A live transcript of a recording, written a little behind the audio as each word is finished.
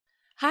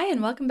Hi,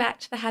 and welcome back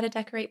to the How to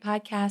Decorate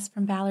podcast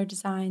from Ballard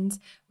Designs.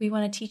 We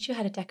want to teach you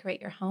how to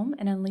decorate your home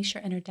and unleash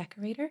your inner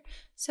decorator.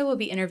 So we'll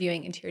be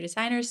interviewing interior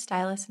designers,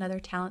 stylists, and other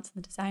talents in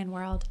the design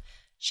world,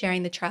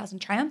 sharing the trials and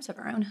triumphs of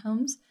our own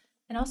homes,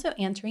 and also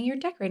answering your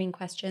decorating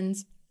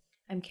questions.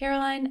 I'm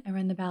Caroline. I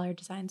run the Ballard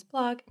Designs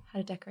blog,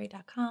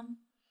 howtodecorate.com.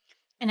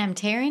 And I'm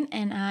Taryn,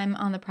 and I'm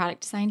on the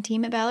product design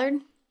team at Ballard.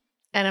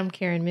 And I'm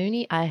Karen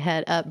Mooney. I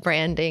head up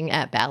branding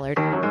at Ballard.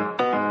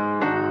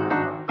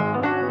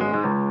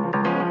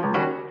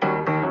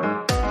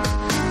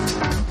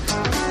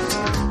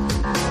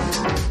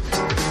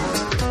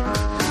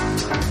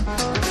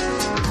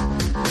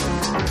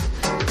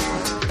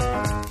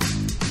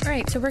 All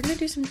right, so we're going to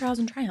do some trials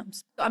and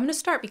triumphs. So I'm going to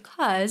start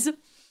because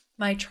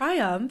my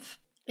triumph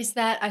is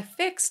that I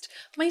fixed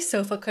my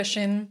sofa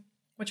cushion,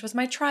 which was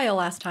my trial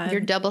last time.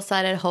 Your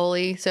double-sided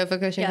holy sofa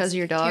cushion because of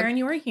your dog. Karen,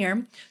 you were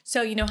here.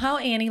 So you know how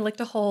Annie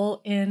licked a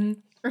hole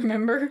in...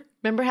 Remember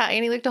how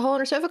Annie licked a hole in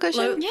her sofa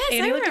cushion? Yes,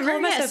 Annie I licked a hole in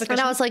remember. my sofa Yes. cushion.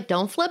 And I was like,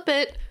 don't flip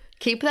it.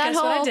 Keep that Guess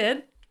hole. what I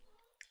did?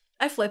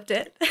 I flipped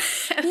it.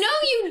 No,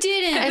 you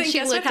didn't. And then she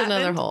guess what licked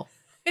another happened? hole.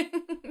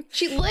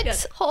 She licks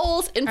Yes.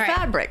 holes in All right.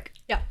 fabric.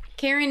 Yeah.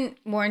 Karen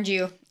warned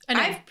you. I know.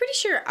 I'm pretty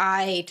sure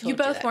I told you You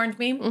both that. warned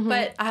me,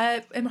 but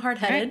I am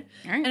hard-headed,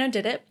 All right. and I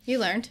did it. You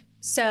learned.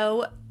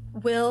 So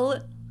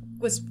Will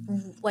was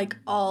like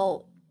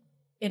all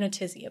in a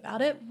tizzy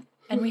about it,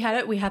 and we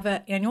have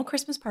an annual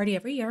Christmas party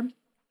every year.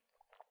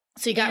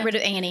 So you got rid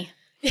of Annie.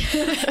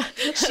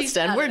 She's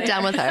Done. out We're of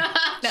done with her.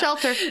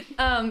 Shelter.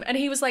 And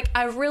he was like,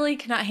 I really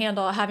cannot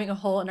handle having a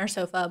hole in our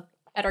sofa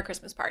at our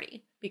Christmas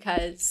party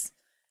because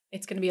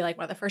it's going to be like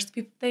one of the first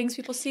things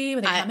people see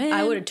when they come in.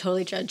 I would have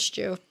totally judged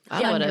you.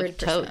 I would have 100%.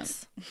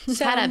 totes.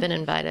 So- Had I been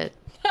invited.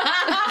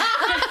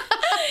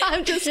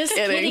 I'm just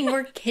Kidding.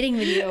 We're kidding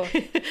with you.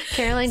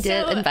 Caroline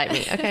did So- invite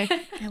me. Okay.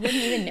 I wouldn't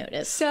even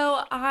notice.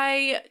 So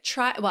I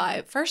tried.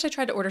 Well, first I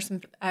tried to order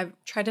some. I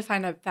tried to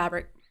find a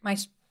fabric.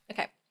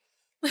 Okay.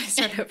 Let's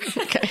start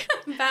over. Okay.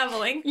 I'm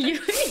babbling. You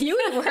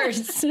were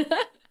worse.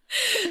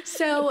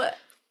 So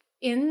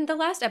in the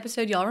last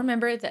episode, y'all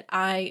remember that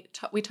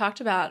we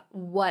talked about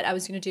what I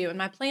was going to do, and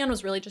my plan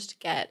was really just to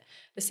get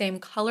the same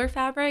color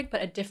fabric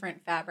but a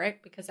different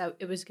fabric because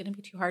it was going to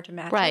be too hard to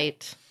match. it.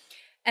 Right.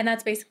 And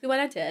that's basically what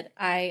I did.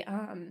 I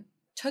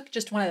took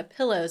just one of the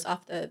pillows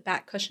off the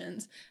back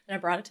cushions and I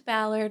brought it to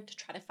Ballard to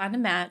try to find a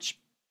match.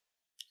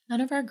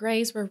 None of our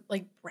grays were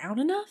like brown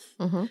enough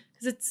Mm-hmm.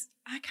 because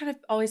I kind of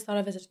always thought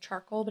of it as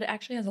charcoal, but it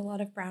actually has a lot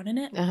of brown in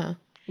it. Uh-huh.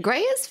 Gray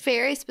is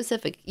very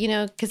specific,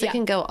 because Yeah. it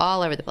can go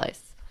all over the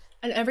place.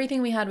 And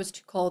everything we had was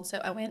too cold. So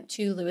I went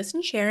to Lewis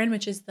and Sharon,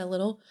 which is the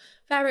little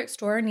fabric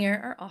store near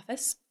our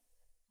office.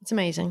 It's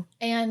amazing.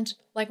 And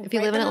like If you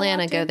right live in when I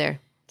Atlanta, walked go in- there.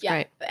 It's Yeah.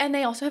 great. And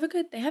they also have a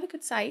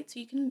good site. So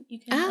you can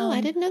Oh,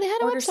 I didn't know they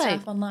had a order website.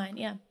 stuff online.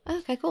 Yeah.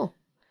 Okay, cool.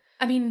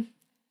 I mean,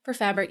 for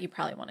fabric, you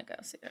probably want to go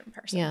see it in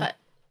person. Yeah. But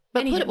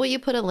But anywho. will you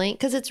put a link?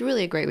 Because it's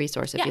really a great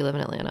resource if Yeah. you live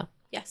in Atlanta.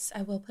 Yes,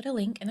 I will put a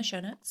link in the show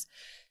notes.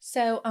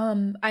 So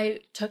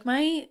I took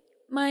I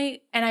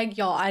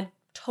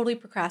totally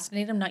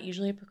procrastinated. I'm not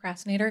usually a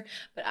procrastinator,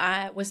 but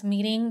I was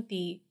meeting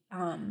the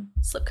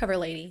slipcover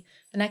lady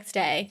the next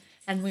day,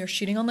 and we were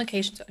shooting on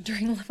location. So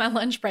during my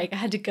lunch break, I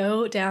had to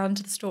go down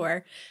to the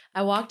store.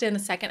 I walked in the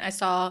second I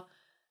saw,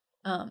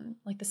 the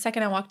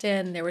second I walked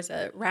in, there was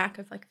a rack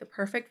of like the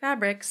perfect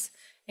fabrics,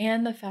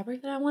 and the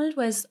fabric that I wanted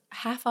was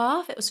half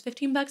off. It was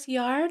 $15 a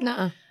yard.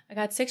 Nuh-uh. I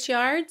got 6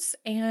 yards,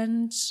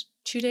 and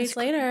 2 days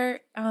later,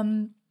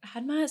 I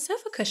had my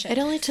sofa cushion. It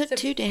only took So-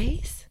 2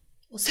 days.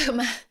 Well, so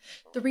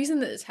the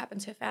reason that this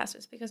happened so fast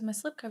is because my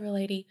slipcover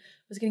lady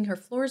was getting her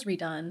floors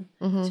redone.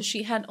 Mhm. So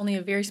she had only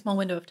a very small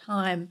window of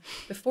time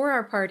before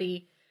our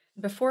party,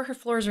 before her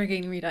floors were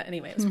getting redone.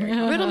 Anyway, it was very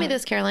Riddle me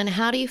this, Caroline.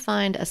 How do you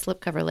find a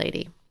slipcover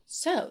lady?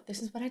 So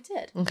this is what I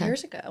did. Okay.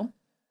 Years ago,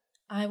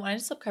 I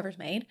wanted slipcovers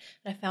made,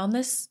 and I found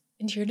this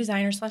interior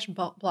designer /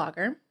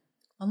 blogger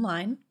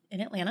online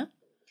in Atlanta.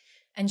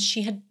 And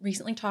she had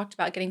recently talked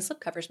about getting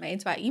slipcovers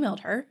made. So I emailed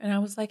her and I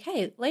was like,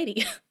 hey,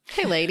 lady,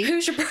 Hey, lady.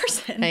 who's your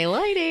person? Hey,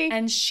 lady.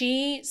 And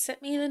she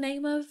sent me the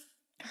name of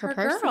her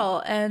person.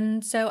 girl.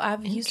 And so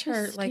I've used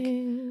her like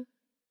Interesting.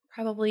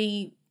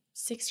 probably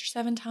 6 or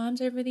 7 times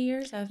over the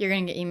years. You're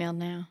going to get emailed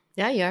now.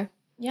 Yeah, you are.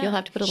 You'll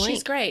have to put a She's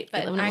link. great,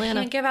 but live in I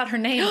Atlanta. can't give out her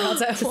name or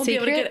else I It's a won't be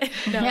able to secret?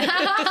 get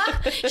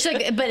it. No. She's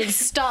like, but it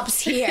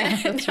stops here.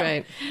 That's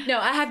right. No,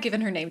 I have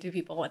given her name to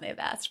people when they've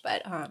asked,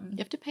 but You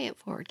have to pay it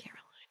forward, Caroline.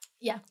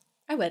 yeah,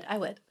 I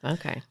would.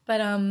 Okay. But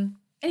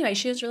anyway,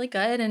 she was really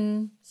good,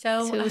 and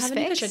so, So it I was have a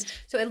new cushion. fixed?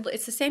 So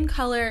it's the same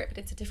color, but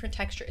it's a different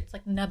texture. It's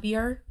like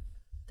nubbier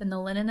than the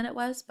linen that it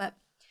was, but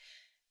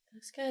it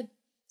looks good.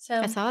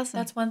 So That's awesome.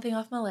 That's one thing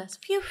off my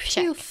list. Phew,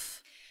 Check.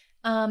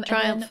 And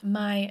Triumph. then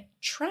my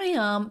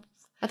triumph.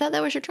 I thought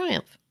that was your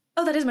triumph.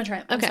 Oh, that is my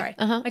triumph. I'm Okay. sorry.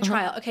 Uh-huh, My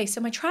trial. Okay, so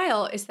my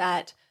trial is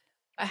that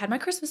I had my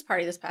Christmas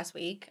party this past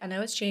week. I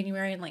know it's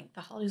January and like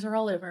the holidays are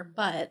all over,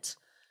 but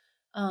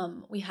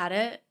we had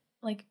it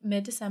like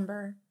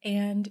mid-December,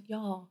 and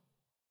y'all,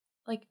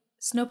 like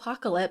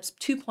snowpocalypse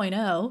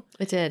 2.0.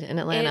 It did in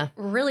Atlanta.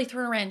 It really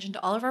threw a wrench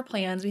into all of our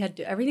plans. We had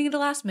to do everything at the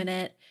last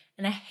minute.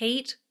 And I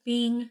hate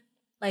being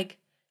like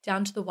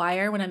down to the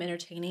wire when I'm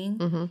entertaining.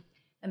 Mm-hmm.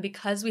 And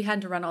because we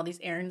had to run all these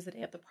errands the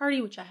day of the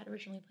party, which I had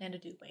originally planned to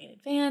do way in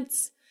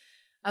advance,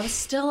 I was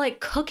still like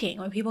cooking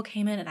when people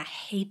came in. And I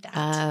hate that.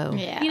 Oh.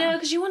 Yeah. You know,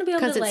 because you want to be able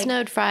to Because it like.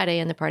 snowed Friday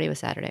and the party was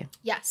Saturday.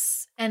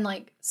 Yes. And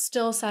like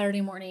still Saturday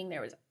morning,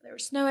 there was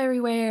snow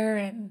everywhere.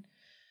 And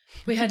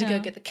we had to go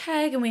get the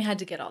keg and we had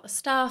to get all the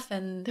stuff.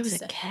 And There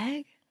was a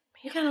keg?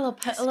 We got a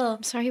little.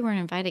 I'm sorry you weren't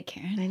invited,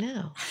 Karen. I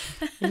know.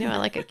 You know I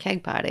like a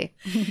keg party.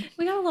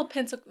 We got a little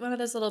pencil, one of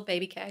those little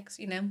baby kegs,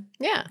 you know,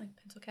 Yeah. like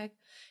pencil keg.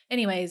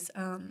 Anyways,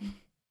 so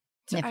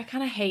Yeah. I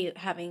kind of hate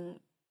having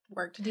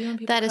work to do when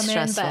people That come is in,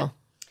 stressful.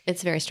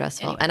 It's very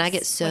stressful. And I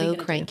get Anyways, what are you so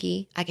gonna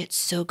cranky. I get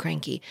so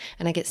cranky.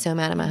 And I get so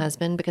mad at my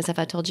husband because if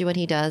I told you what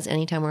he does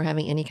anytime we're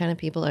having any kind of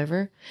people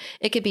over,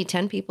 it could be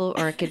 10 people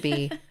or it could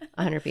be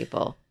 100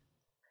 people.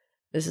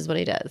 This is what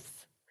he does.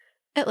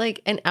 At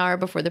like an hour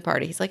before the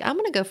party, he's like, I'm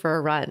going to go for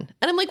a run.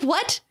 And I'm like,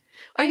 what?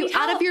 Are you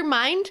out of your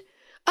mind?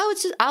 Oh,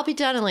 it's just, I'll be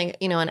done in like,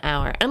 an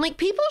hour. And I'm like,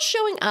 people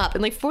showing up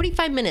in like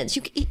 45 minutes.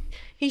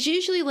 He's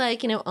usually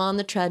like, on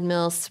the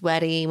treadmill,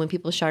 sweaty when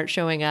people start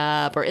showing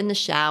up or in the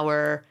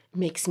shower. It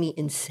makes me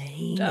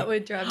insane. That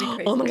would drive me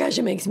crazy. Oh my gosh,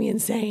 it makes me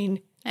insane.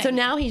 So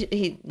now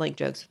he like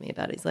jokes with me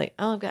about it. He's like,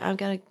 oh, I've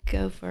got to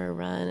go for a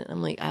run. And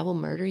I'm like, I will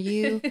murder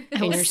you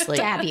in your sleep.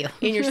 Stab you.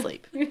 In your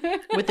sleep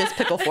with this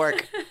pickle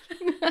fork.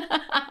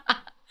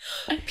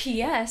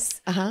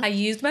 P.S. I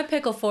used my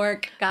pickle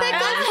fork, guys.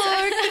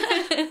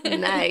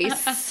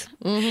 Nice.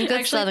 Mm-hmm. I Good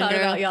actually Southern thought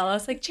girl. about y'all. I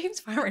was like, James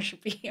Farmer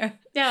should be here.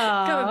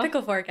 Got my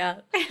pickle fork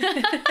out.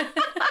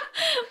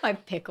 My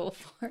pickle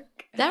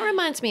fork. That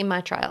reminds me of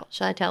my trial.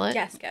 Shall I tell it?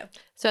 Yes, go.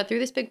 So I threw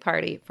this big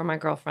party for my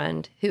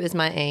girlfriend who is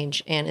my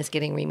age and is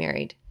getting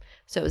remarried.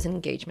 So it was an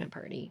engagement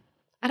party.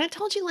 And I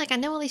told you, like, I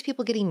know all these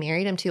people getting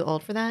married. I'm too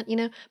old for that,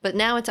 But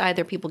now it's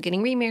either people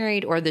getting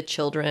remarried or the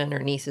children or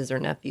nieces or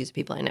nephews of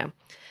people I know.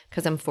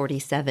 Because I'm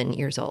 47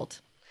 years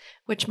old.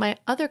 Which my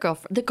other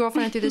girlfriend, the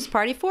girlfriend I threw this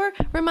party for,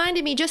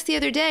 reminded me just the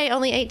other day,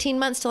 only 18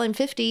 months till I'm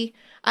 50.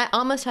 I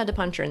almost had to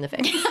punch her in the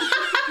face.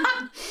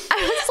 I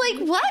was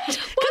like, what? Because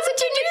it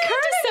didn't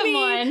occur to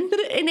me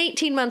that in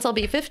 18 months I'll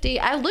be 50.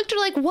 I looked at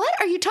her like, what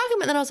are you talking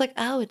about? And then I was like,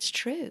 oh, it's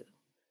true.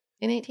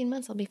 In 18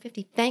 months I'll be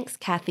 50. Thanks,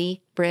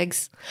 Kathy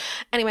Briggs.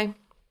 Anyway,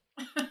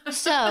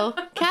 so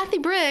Kathy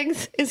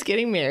Briggs is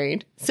getting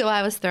married. So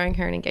I was throwing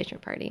her an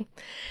engagement party.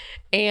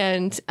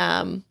 And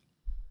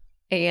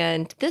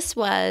this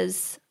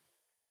was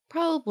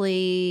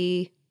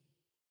probably,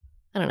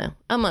 I don't know,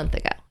 a month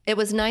ago. It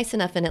was nice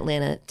enough in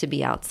Atlanta to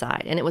be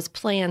outside. And it was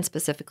planned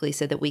specifically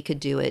so that we could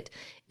do it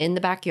in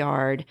the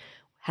backyard,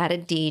 had a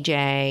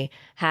DJ,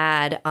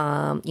 had,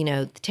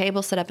 the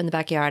table set up in the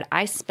backyard.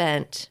 I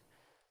spent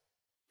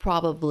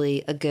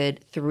probably a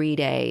good 3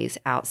 days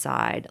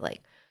outside,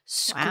 like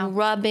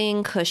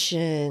scrubbing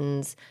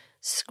cushions,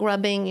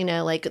 scrubbing,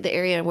 like the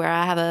area where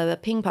I have a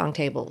ping pong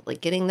table,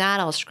 like getting that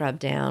all scrubbed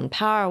down,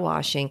 power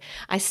washing.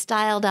 I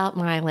styled out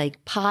my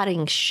like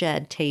potting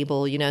shed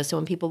table, so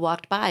when people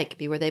walked by, it could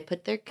be where they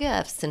put their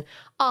gifts and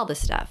all the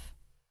stuff,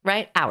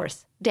 right?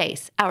 Hours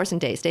and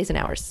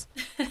days.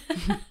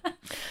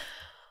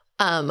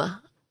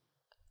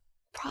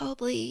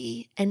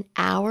 Probably an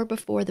hour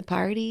before the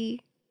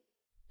party,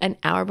 an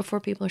hour before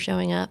people are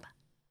showing up,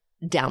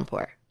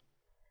 downpour.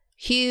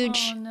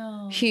 Huge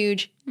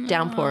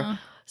downpour.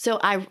 So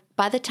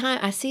by the time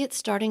I see it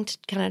starting to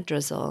kind of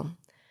drizzle,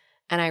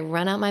 and I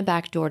run out my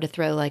back door to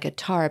throw like a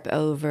tarp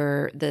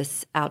over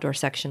this outdoor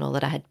sectional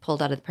that I had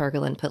pulled out of the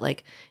pergola and put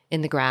like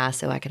in the grass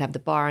so I could have the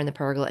bar in the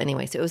pergola.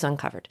 Anyway, so it was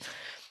uncovered.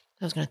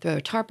 I was going to throw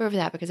a tarp over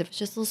that because if it's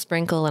just a little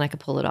sprinkle and I could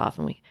pull it off.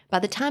 And by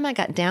the time I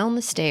got down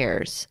the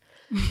stairs,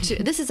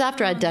 this is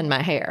after I'd done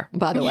my hair,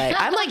 by the way.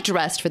 I'm like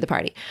dressed for the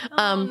party.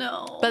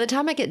 No. By the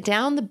time I get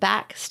down the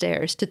back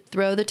stairs to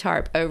throw the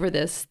tarp over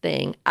this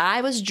thing, I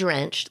was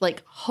drenched,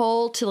 like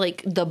whole to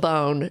like the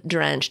bone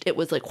drenched. It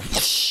was like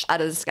whoosh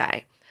out of the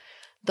sky.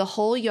 The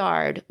whole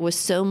yard was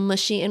so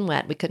mushy and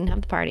wet. We couldn't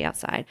have the party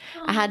outside.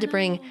 I had to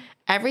bring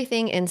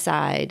everything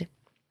inside,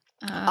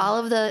 all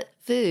of the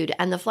food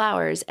and the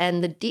flowers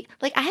and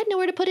I had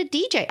nowhere to put a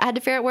DJ. I had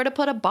to figure out where to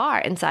put a bar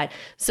inside.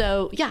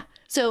 So yeah.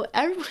 So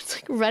everyone's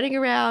like running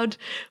around.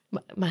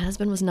 My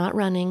husband was not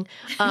running.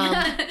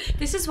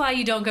 This is why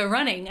you don't go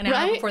running an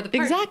hour before the party.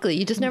 Exactly.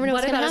 You just never know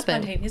what's going to happen. What about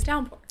a spontaneous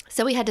downpour?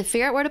 So we had to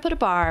figure out where to put a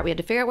bar. We had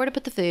to figure out where to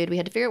put the food. We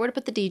had to figure out where to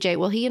put the DJ.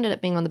 Well, he ended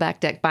up being on the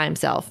back deck by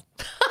himself.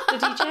 The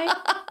DJ?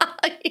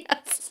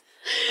 Yes.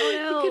 Oh,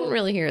 no. You couldn't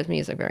really hear his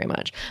music very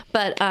much.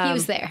 But he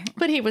was there.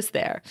 But he was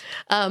there.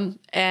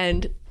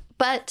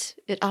 But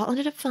it all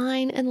ended up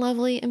fine and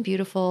lovely and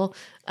beautiful.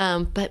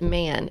 But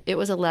man, it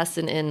was a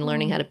lesson in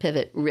learning how to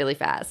pivot really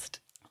fast.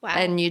 Wow.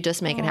 And you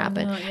just make it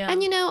happen. No, yeah.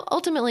 And,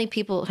 ultimately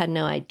people had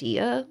no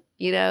idea,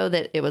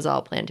 that it was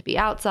all planned to be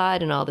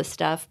outside and all this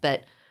stuff.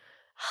 But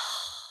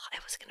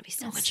it was going to be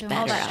so much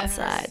better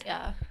outside.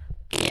 Yeah.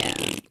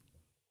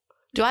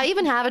 Do I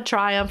even have a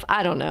triumph?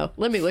 I don't know.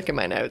 Let me look at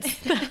my notes.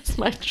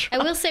 That's my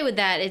I will say with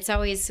that, it's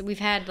always, we've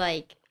had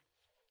like,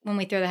 when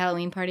we throw the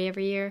Halloween party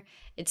every year,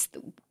 it's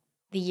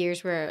the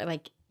years where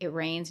like it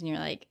rains and you're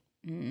like,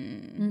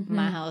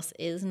 my house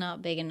is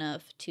not big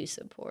enough to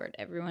support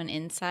everyone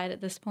inside at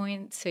this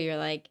point. So you're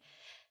like,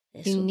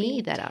 this You will be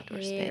need that outdoor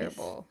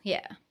terrible.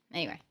 Yeah.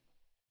 Anyway.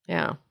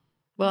 Yeah.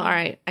 Well, all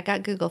right. I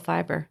got Google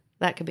Fiber.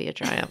 That could be a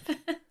triumph.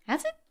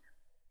 Has it?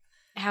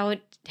 How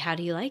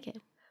do you like it?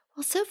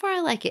 Well, so far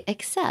I like it,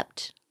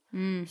 except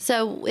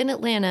so in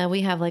Atlanta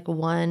we have like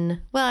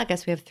I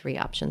guess we have 3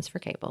 options for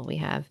cable. We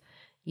have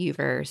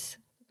UVerse,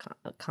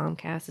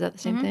 Comcast. Is that the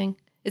same thing?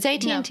 It's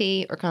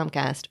AT&T or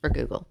Comcast or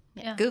Google.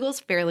 Yeah. Google's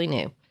fairly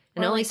new,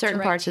 and Or only like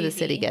certain parts of the DirecTV.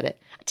 city get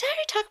it. Did I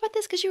already talk about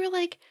this? Because you were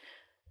like,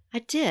 I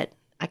did.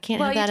 I can't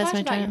Well, have you that as talked my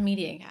about your triumph.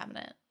 media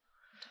cabinet.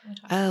 We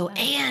talked Oh, about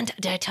that. and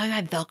did I tell you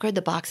I Velcroed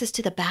the boxes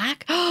to the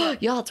back?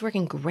 Y'all, it's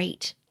working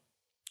great.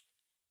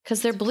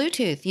 Because they're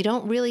Bluetooth. You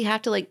don't really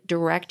have to like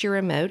direct your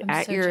remote I'm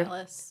at so your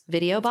jealous.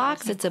 video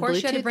box. It's a Of course,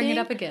 Bluetooth you had to bring thing. it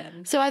up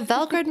again. So I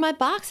Velcroed my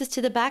boxes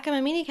to the back of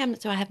my media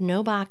cabinet, so I have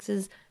no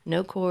boxes,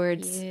 no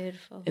cords.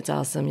 Beautiful. It's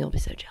awesome. You'll be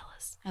so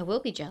jealous. I will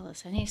be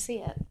jealous. I need to see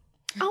it.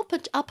 I'll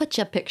put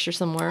you a picture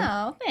somewhere.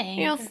 Oh,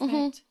 thanks. Yeah.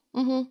 Perfect.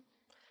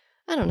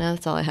 I don't know.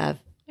 That's all I have.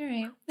 All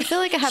right. I feel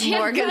like I have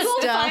more good Google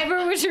stuff.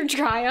 Fiber was your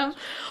triumph.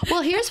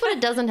 Well, here's what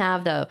it doesn't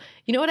have though.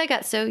 You know what I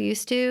got so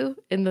used to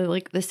in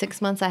the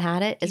 6 months I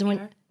had it is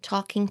when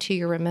talking to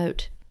your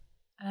remote.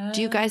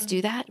 Do you guys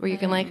do that where you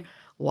can like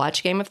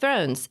watch Game of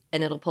Thrones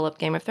and it'll pull up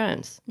Game of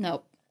Thrones?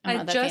 Nope. I'm I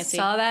not that just fancy.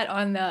 saw that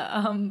on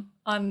the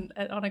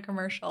on a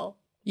commercial.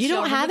 You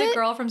don't remember have the it?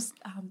 girl from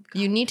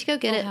You need to go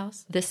get Full it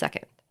House? this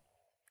second.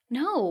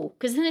 No,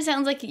 because then it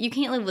sounds like you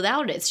can't live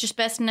without it. It's just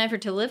best never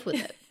to live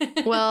with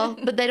it. Well,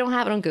 but they don't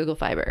have it on Google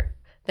Fiber.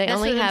 They That's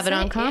only what I'm have it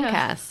on saying,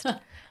 yeah. Comcast.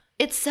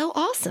 It's so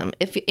awesome.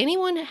 If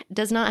anyone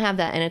does not have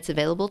that and it's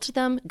available to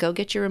them, go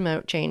get your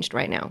remote changed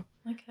right now.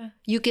 Okay.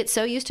 You get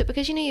so used to it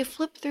because you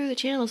flip through the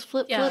channels,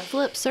 flip,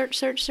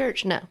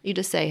 search. No, you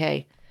just say,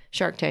 hey,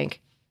 Shark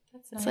Tank.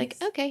 That's It's nice. like,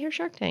 okay, here's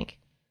Shark Tank.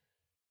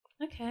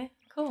 Okay,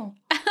 cool.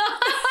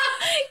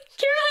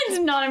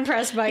 Caroline's not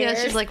impressed by Yeah,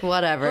 yours. she's like,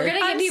 whatever. We're gonna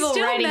get I'm people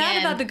still writing mad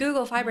in. about the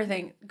Google Fiber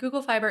thing.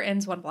 Google Fiber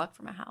ends 1 block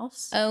from my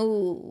house.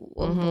 Oh,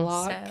 a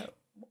block. So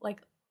like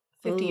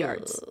 50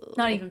 yards.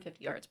 Not even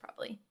 50 yards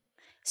probably.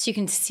 So you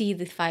can see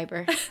the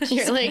fiber.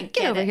 You're like,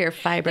 get over here,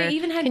 Fiber. They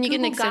even had Can you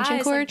Google get an extension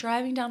guys cord? like,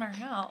 driving down our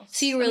house.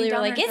 So you I mean, really were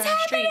down like, our it's entire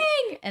street.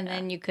 happening! And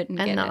then you couldn't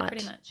And get not. it.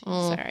 Pretty much.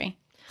 Sorry.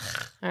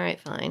 All right,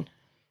 fine.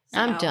 So,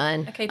 I'm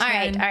done. Okay, All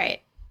right, Taryn. all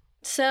right.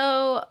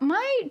 So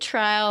my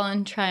trial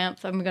and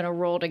triumph, I'm going to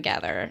roll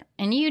together.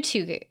 And you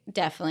two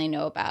definitely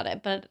know about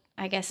it, but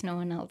I guess no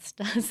one else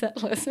does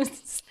that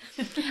listens.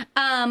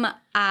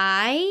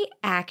 I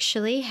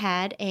actually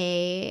had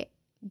a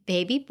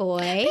baby boy.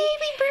 Baby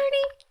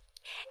Bernie.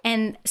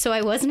 And so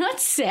I was not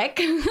sick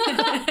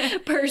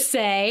per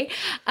se.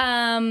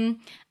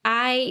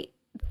 I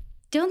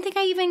don't think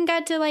I even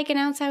got to like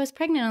announce I was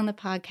pregnant on the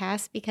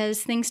podcast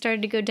because things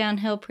started to go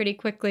downhill pretty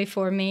quickly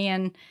for me,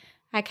 and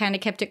I kind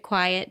of kept it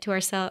quiet to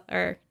ourselves,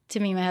 or to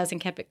me, my husband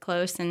kept it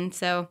close. And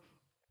so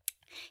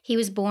he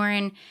was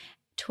born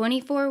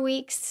 24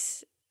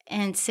 weeks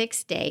and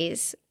 6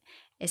 days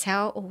is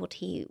how old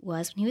he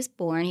was when he was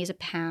born. He was 1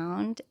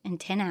 pound and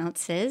 10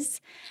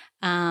 ounces.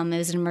 It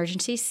was an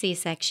emergency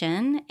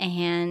C-section,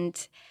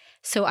 and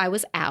so I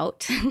was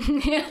out.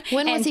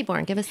 When was he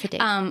born? Give us the date.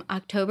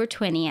 October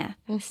 20th.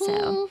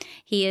 So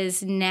he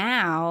is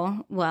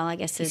now, well, I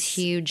guess He's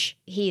huge.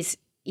 He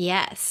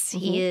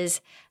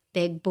is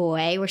big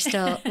boy. We're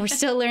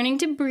still learning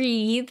to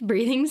breathe.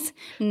 Breathing's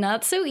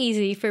not so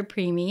easy for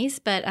preemies,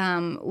 but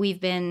we've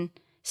been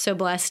so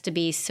blessed to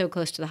be so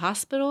close to the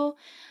hospital.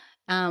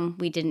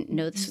 We didn't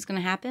know this was going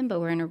to happen, but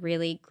we're in a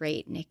really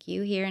great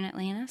NICU here in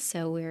Atlanta.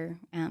 So we're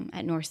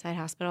at Northside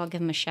Hospital. I'll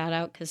give them a shout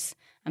out because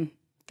I'm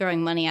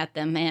throwing money at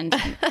them, and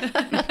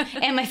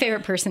and my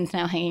favorite person's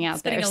now hanging out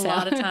Spending there. a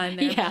lot of time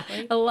there, Yeah,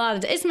 probably. a lot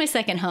of. It's my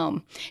second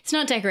home. It's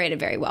not decorated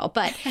very well,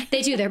 but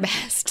they do their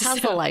best.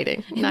 How's the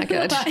lighting? Not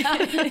good.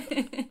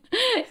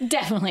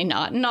 Definitely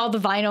not. And all the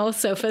vinyl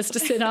sofas to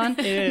sit on.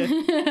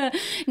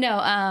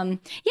 No,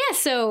 yeah,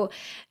 so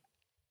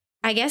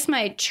I guess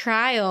my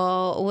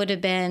trial would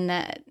have been,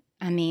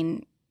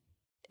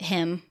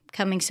 him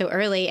coming so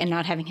early and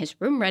not having his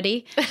room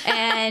ready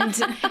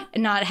and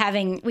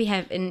we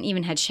haven't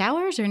even had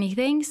showers or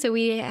anything. So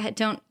we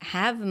don't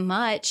have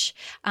much.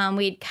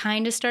 We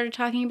kind of started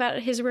talking about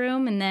his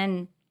room, and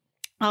then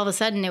all of a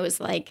sudden it was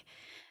like,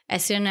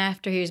 as soon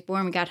after he was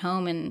born, we got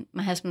home and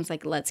my husband was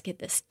like, let's get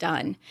this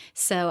done.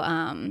 So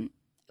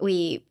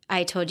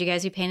I told you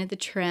guys we painted the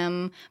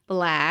trim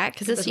black.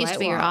 Because this with used to white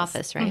be your walls.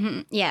 office, right?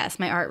 Mhm. Yes,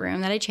 my art room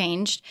that I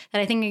changed.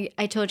 That I think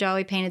I told y'all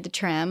we painted the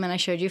trim, and I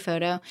showed you a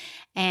photo.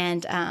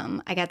 And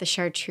I got the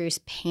chartreuse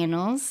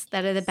panels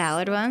that are the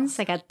Ballard ones.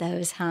 I got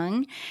those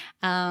hung.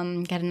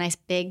 Got a nice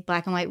big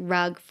black and white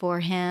rug for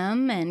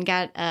him, and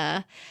got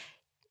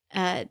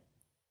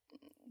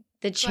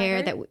the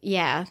chair Clever.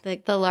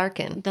 the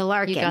Larkin.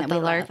 Larkin. You got that the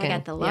we love. Larkin. I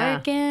got the Yeah.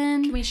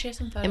 Larkin. Can we share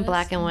some photos? In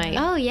black and white.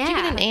 Oh, yeah. Did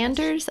you get an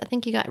Anders? I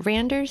think you got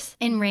Randers.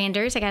 In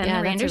Randers. I got Yeah, in the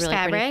that's a Randers really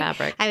pretty fabric.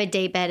 fabric. I have a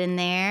day bed in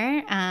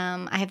there.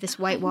 I have this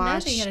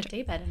whitewashed. You had a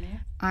day bed in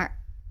there.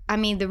 I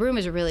mean, the room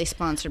is really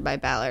sponsored by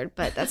Ballard,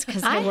 but that's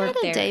because I work had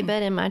a there. day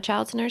bed in my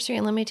child's nursery,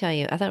 and let me tell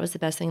you, I thought it was the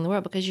best thing in the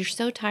world because you're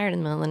so tired in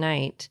the middle of the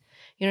night.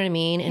 You know what I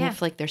mean? And Yeah.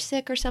 if like they're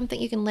sick or something,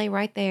 you can lay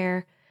right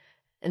there,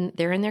 and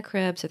they're in their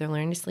crib, so they're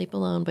learning to sleep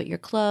alone, but you're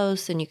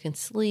close and you can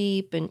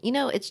sleep. And you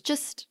know, it's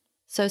just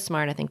so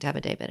smart, I think, to have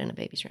a day bed in a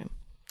baby's room.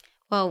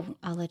 Well,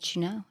 I'll let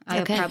you know.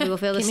 I Okay. probably will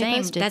feel the Keep me same.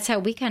 posted. That's how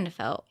we kind of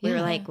felt. We were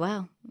Yeah. like,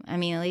 wow. I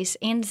mean, at least,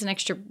 and it's an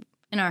extra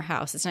in our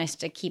house. It's nice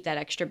to keep that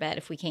extra bed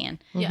if we can.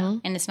 Yeah.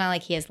 And it's not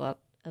like he has a lot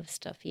of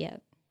stuff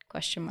yet.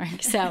 Question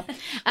mark. So,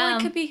 Well,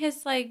 it could be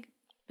his like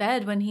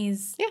bed when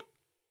he's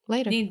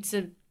Later. needs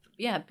a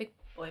big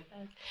boy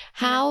bed.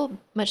 How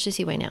much does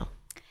he weigh now?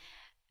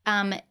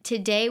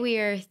 today we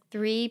are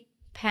 3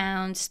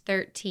 pounds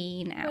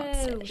 13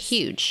 ounces. Whoa.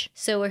 Huge.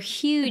 So we're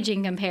huge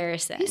in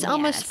comparison. He's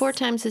almost Yes. 4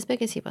 times as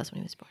big as he was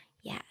when he was born.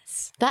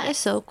 Yes. That is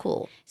so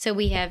cool. So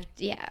we have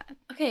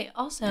Okay.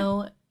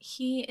 Also,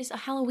 he is a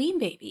Halloween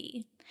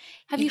baby.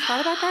 Have you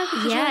thought about that?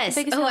 Because you're like Yes.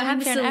 the biggest Oh,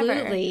 Halloween fan ever.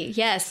 absolutely.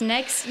 Yes.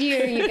 Next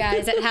year, you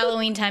guys, at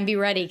Halloween time, be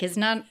ready because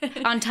not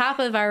on top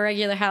of our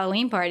regular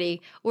Halloween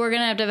party, we're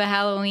gonna have to have a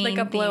Halloween Like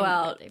a themed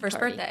blowout birthday first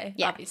party. birthday,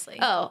 Yeah. obviously.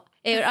 Oh,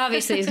 it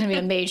obviously is gonna be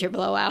a major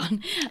blowout.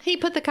 He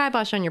put the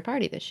kibosh on your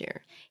party this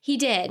year. He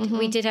did.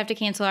 We did have to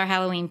cancel our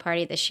Halloween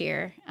party this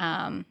year.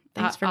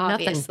 Thanks for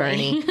nothing, obviously.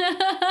 Bernie.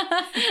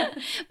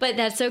 But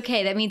that's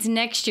okay. That means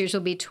next year's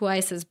will be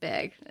twice as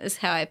big, is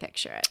how I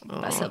picture it.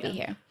 But he'll be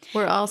here.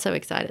 We're all so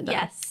excited, though.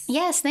 Yes.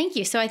 Yes, thank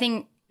you. So I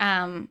think,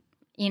 I've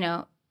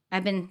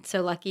been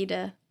so lucky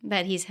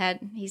that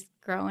he's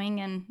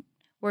growing and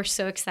we're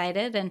so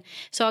excited. And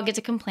so I'll get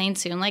to complain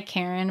soon, like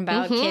Karen,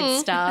 about kid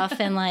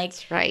stuff. And like,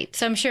 Right.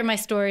 so I'm sure my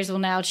stories will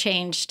now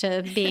change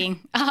to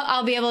being,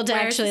 I'll be able to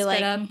Where's actually the like,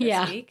 spit up this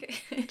yeah.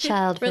 week?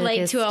 Child relate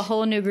focused. to a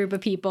whole new group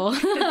of people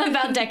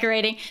about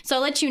decorating. So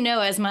I'll let you know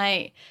as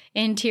my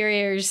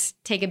interiors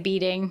take a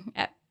beating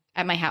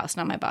at my house,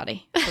 not my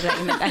body. So that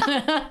you know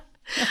that.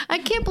 I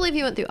can't believe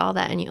you went through all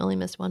that and you only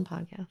missed one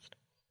podcast.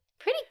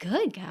 Pretty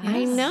good, guys.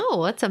 I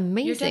know. That's Your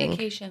amazing.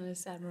 dedication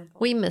is admirable.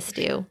 We missed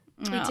you.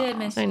 We did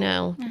miss I you.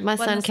 know. My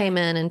son this- came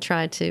in and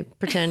tried to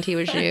pretend he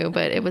was you,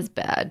 but it was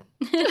bad.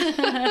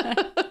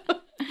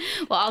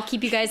 Well, I'll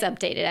keep you guys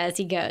updated as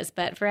he goes.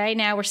 But for right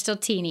now, we're still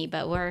teeny,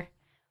 but we're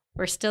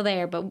still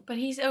there. But But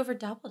he's over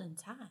doubled in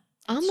size.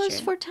 Almost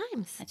true. 4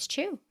 times. that's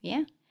true.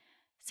 Yeah.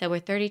 So we're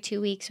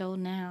 32 weeks old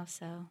now.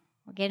 So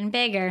we're getting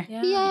bigger.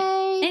 Yeah.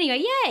 Yay.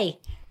 Anyway, yay.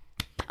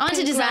 On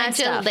to design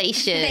stuff.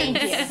 Congratulations.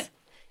 Thank you.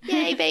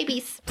 Yay,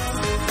 babies.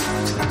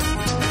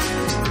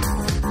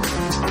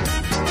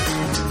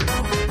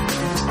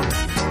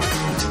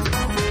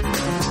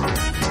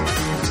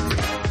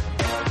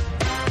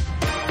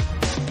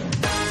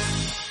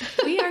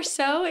 We are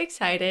so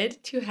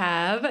excited to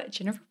have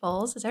Jennifer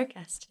Bowles as our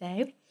guest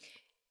today.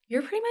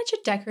 You're pretty much a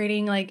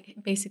decorating, like,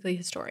 basically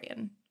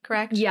historian,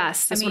 correct?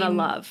 Yes, that's what I mean,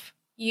 love.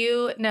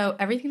 You know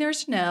everything there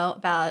is to know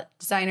about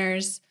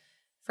designers,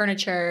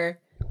 furniture,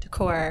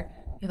 decor.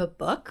 You have a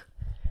book.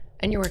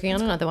 And you're working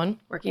on another one.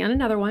 Working on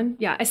another one.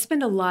 Yeah, I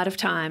spend a lot of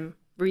time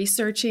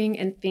researching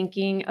and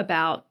thinking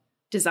about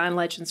design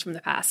legends from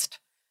the past.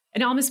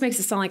 It almost makes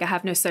it sound like I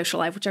have no social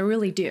life, which I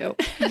really do.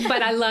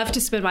 But I love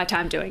to spend my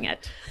time doing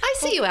it. I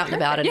see you out and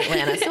about in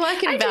Atlanta, so I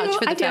can vouch for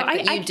the fact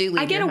that you do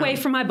leave I get your away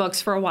home. from my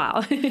books for a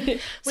while.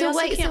 So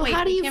wait, so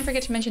how do you... Can't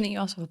forget to mention that you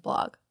also have a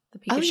blog. The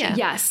Pika Oh, yeah. Show.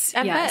 Yes,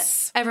 I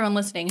yes. bet everyone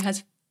listening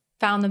has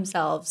found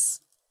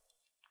themselves.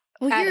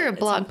 Well, at you're it a at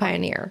blog some point.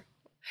 pioneer.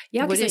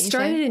 Yeah, What because did it you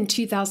started say? in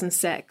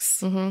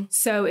 2006. Mm-hmm.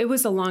 So it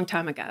was a long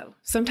time ago.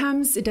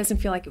 Sometimes it doesn't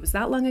feel like it was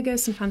that long ago.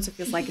 Sometimes it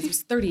feels like it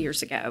was 30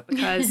 years ago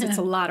because it's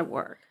a lot of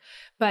work.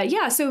 But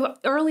yeah, so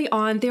early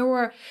on,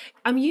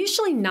 I'm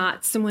usually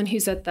not someone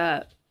who's at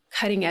the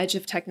cutting edge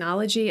of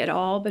technology at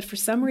all. But for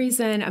some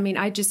reason, I mean,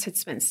 I just had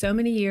spent so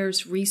many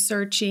years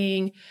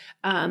researching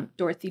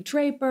Dorothy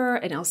Draper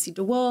and Elsie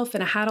DeWolf,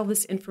 and I had all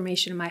this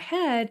information in my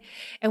head.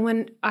 And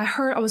when I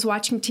was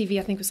watching TV,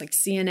 I think it was like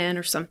CNN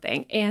or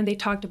something, and they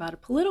talked about a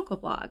political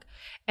blog.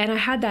 And I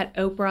had that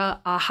Oprah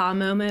aha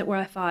moment where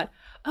I thought,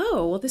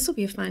 oh, well, this will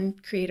be a fun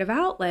creative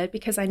outlet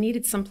because I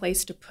needed some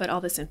place to put all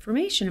this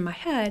information in my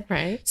head.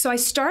 Right. So I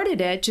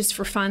started it just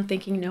for fun,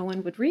 thinking no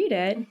one would read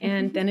it,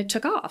 and then it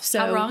took off. So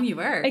How wrong you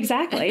were.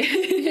 Exactly.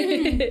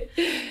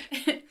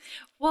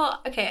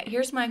 Well, okay,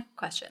 here's my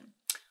question.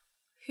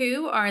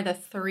 Who are the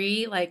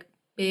 3 like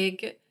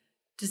big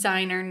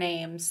designer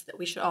names that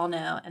we should all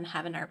know and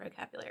have in our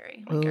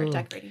vocabulary, like our Ooh.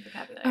 decorating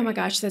vocabulary? Oh my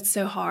gosh, that's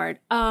so hard.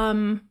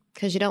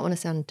 Because you don't want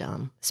to sound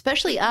dumb,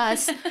 especially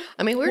us.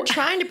 I mean, we're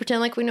trying to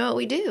pretend like we know what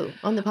we do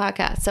on the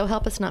podcast. So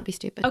help us not be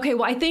stupid. Okay,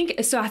 well, I think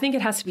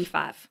it has to be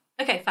 5.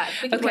 Okay, 5.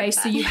 We can Okay, work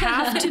so that. you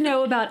have to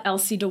know about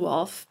Elsie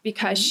DeWolf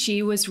because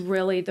she was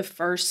really the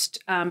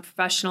first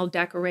professional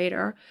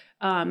decorator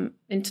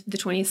into the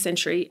 20th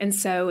century. And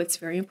so it's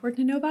very important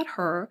to know about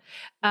her.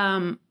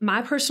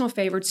 My personal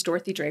favorite is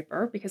Dorothy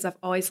Draper, because I've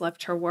always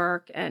loved her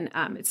work. And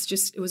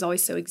it was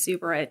always so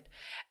exuberant.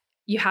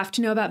 You have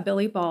to know about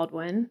Billy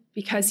Baldwin,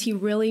 because he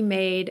really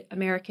made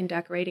American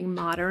decorating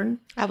modern.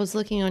 I was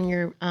looking on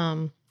your,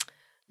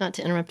 not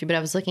to interrupt you, but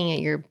I was looking at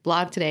your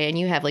blog today, and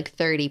you have like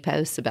 30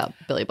 posts about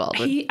Billy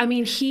Baldwin.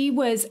 He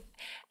was,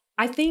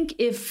 I think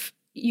if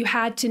you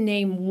had to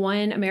name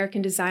one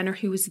American designer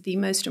who was the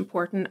most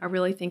important, I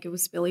really think it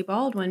was Billy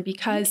Baldwin,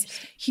 because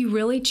he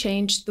really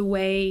changed the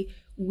way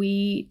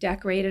we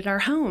decorated our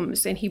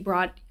homes, and he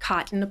brought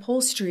cotton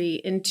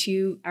upholstery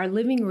into our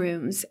living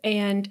rooms,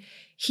 and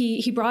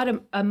he brought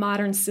a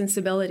modern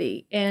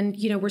sensibility. And,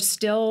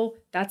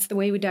 that's the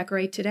way we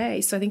decorate today.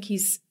 So I think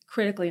he's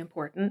critically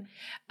important.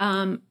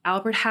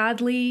 Albert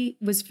Hadley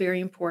was very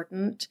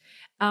important.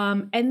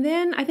 And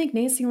then I think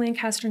Nancy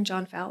Lancaster and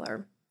John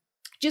Fowler,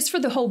 just for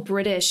the whole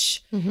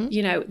British,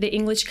 the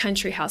English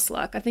country house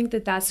look. I think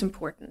that's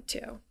important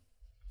too.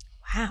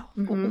 Wow.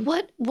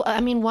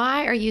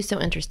 Why are you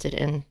so interested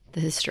in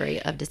the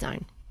history of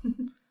design?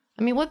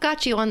 What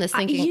got you on this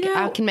thinking,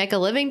 I can make a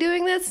living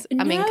doing this?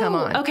 Come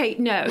on. Okay,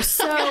 no.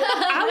 So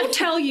I will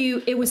tell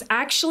you, it was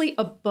actually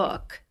a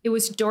book. It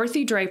was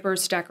Dorothy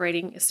Draper's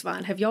Decorating is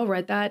Fun. Have y'all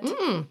read that?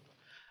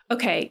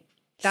 Okay.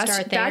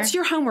 That's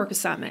your homework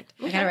assignment.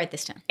 I gotta write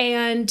this down.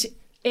 And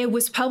it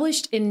was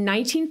published in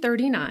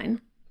 1939,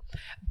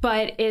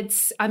 but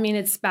it's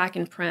back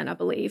in print, I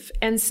believe.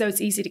 And so it's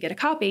easy to get a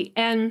copy.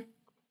 And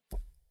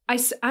I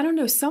don't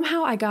know,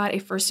 somehow I got a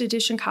first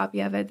edition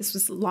copy of it. This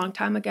was a long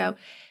time ago.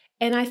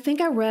 And I think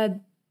I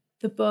read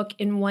the book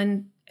in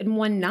one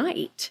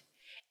night.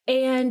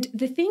 And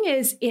the thing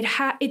is,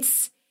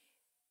 it's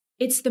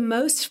the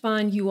most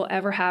fun you will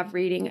ever have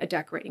reading a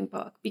decorating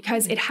book,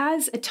 because it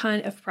has a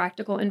ton of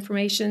practical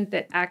information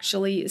that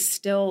actually is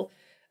still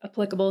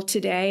applicable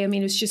today.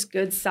 It's just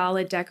good,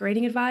 solid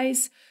decorating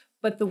advice.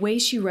 But the way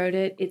she wrote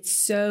it, it's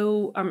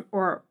so,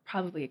 or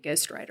probably a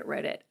ghostwriter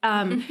wrote it,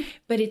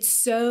 but it's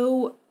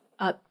so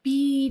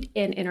upbeat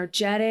and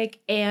energetic.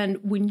 And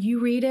when you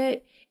read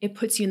it, it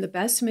puts you in the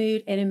best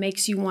mood, and it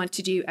makes you want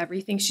to do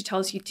everything she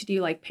tells you to do,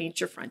 like paint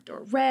your front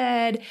door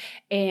red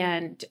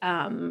and,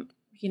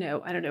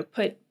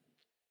 put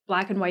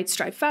black and white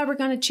striped fabric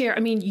on a chair.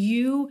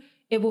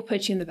 It will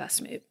put you in the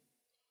best mood.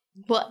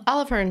 Well, all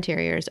of her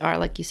interiors are,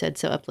 like you said,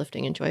 so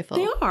uplifting and joyful.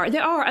 They are.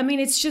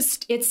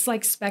 It's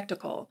like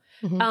spectacle.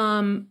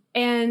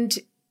 And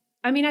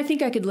I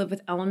think I could live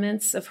with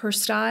elements of her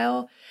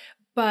style,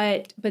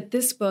 but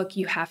this book,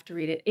 you have to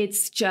read it.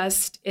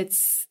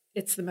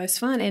 It's the most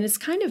fun, and it's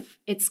kind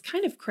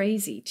of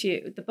crazy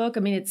too. The book,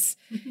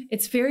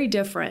 it's very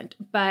different,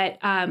 but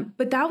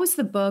that was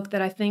the book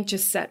that I think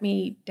just set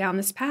me down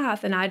this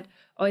path. And I'd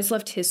always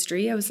loved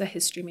history. I was a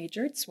history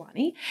major at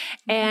Sewanee,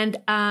 and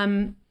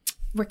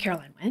where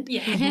Caroline went.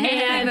 Yeah,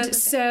 and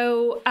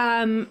so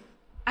I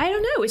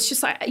don't know. It's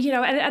just like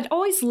I'd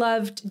always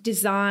loved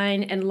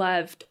design and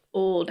loved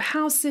old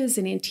houses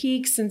and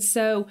antiques, and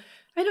so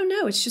I don't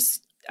know. It's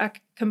just I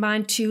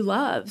combined two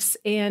loves,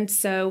 and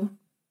so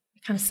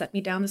kind of set me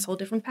down this whole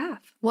different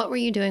path. What were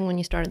you doing when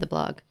you started the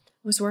blog?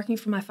 I was working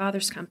for my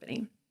father's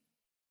company.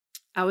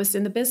 I was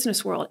in the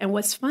business world. And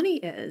what's funny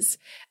is,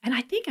 and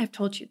I think I've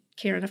told you,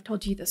 Karen, I've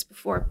told you this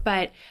before,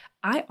 but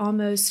I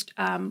almost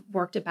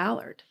worked at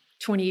Ballard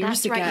 20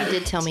 years ago. That's right. You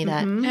did tell me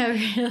that. Mm-hmm. Oh,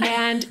 really?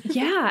 And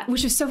yeah,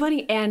 which was so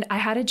funny. And I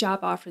had a job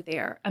offer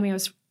there. I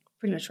was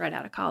pretty much right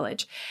out of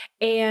college.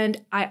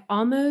 And I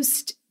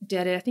almost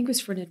did it. I think it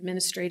was for an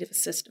administrative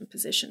assistant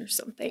position or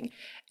something.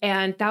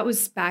 And that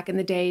was back in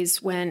the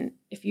days when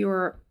if you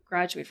were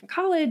graduated from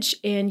college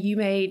and you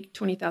made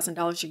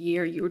 $20,000 a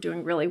year, you were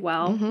doing really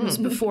well. Mm-hmm. It was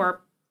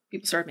before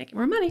people started making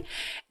more money.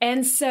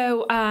 And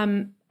so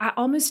I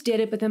almost did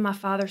it, but then my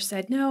father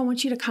said, no, I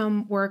want you to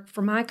come work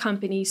for my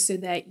company so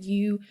that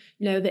you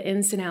know the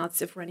ins and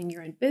outs of running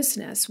your own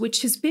business,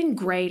 which has been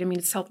great.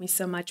 It's helped me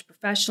so much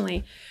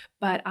professionally,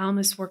 but I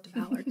almost worked at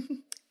Ballard.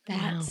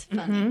 That's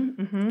funny.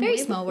 Mm-hmm, mm-hmm. Very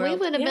small world.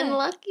 We would have been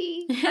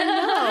lucky. I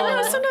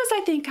know. Sometimes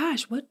I think,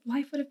 gosh, what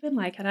life would have been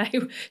like had I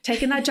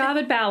taken that job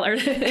at Ballard.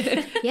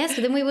 Yes,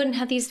 but then we wouldn't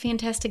have these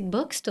fantastic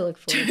books to look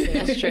forward to.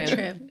 That's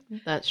true.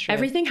 That's true.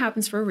 Everything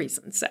happens for a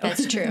reason. So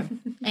that's true.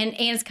 And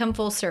Anne's come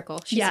full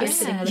circle. She's yeah.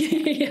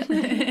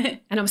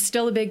 And I'm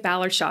still a big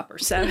Ballard shopper.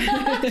 So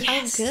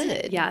yes. Oh,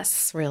 good.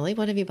 Yes. Really?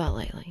 What have you bought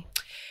lately?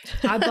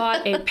 I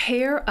bought a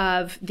pair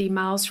of the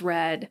Miles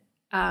Red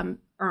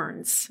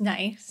urns.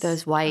 Nice.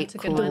 Those white,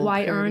 cool, the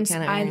white urns.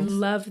 Kind of I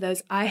love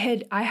those. I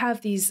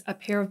have a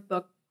pair of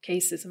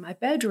bookcases in my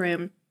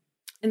bedroom,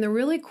 and they're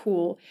really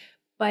cool.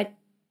 But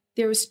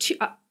there was two.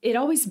 It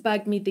always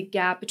bugged me, the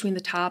gap between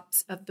the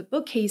tops of the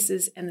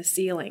bookcases and the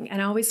ceiling,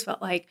 and I always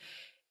felt like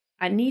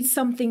I need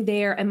something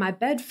there, and my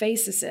bed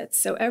faces it.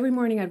 So every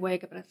morning I'd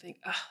wake up and I think,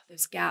 oh,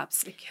 those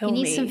gaps, they kill me.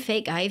 You need some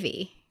fake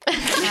ivy. I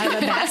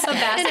have a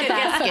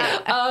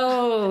basket.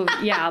 Oh,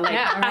 yeah, like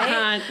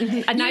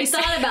a nice,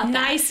 thought about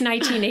that. nice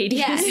 1980s.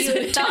 Yes,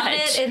 you thought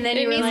it, and then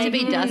It you were needs like, to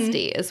be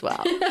dusty as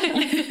well.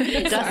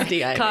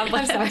 Dusty.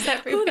 I'm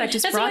sorry. Ooh, that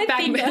just That's brought what I back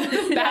think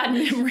bad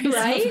memories.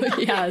 Right?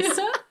 Yes.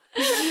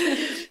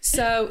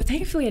 So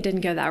thankfully I didn't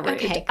go that route.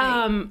 Okay,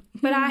 great.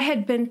 But I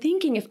had been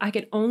thinking if I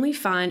could only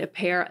find a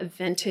pair of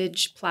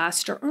vintage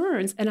plaster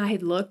urns, and I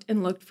had looked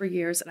and looked for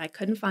years and I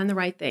couldn't find the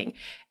right thing.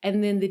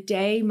 And then the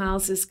day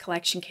Miles's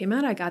collection came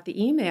out, I got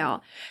the email.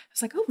 I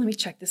was like, oh, let me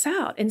check this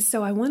out. And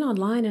so I went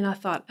online and I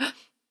thought, oh,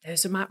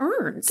 those are my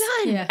urns.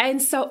 Done. Yeah. And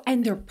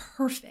they're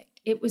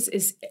perfect. It was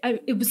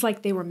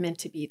like they were meant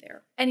to be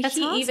there. And That's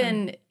he awesome.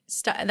 even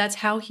that's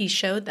how he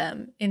showed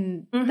them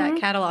in that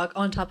catalog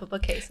on top of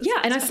bookcases. Yeah,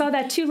 and I saw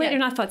that too later, Yeah.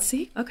 and I thought,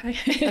 see, okay.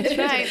 That's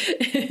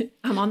right.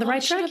 I'm on the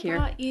right Should track have here.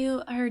 brought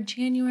you our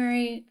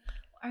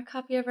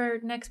copy of our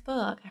next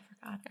book. I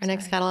forgot. Our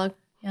next catalog.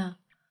 Yeah.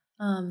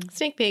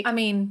 Sneak peek. I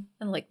mean,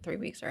 in like 3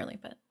 weeks early,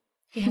 but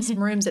he has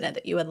some rooms in it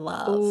that you would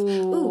love.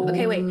 Ooh.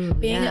 Okay, wait.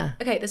 yeah.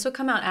 Okay, this will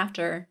come out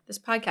after this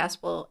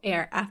podcast will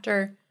air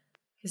after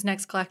his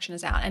next collection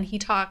is out, and he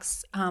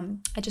talks.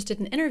 I just did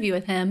an interview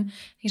with him.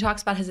 He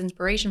talks about his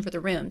inspiration for the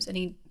rooms, and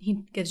he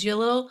gives you a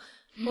little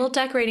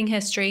decorating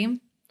history.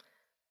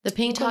 The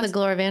pink one, the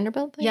Gloria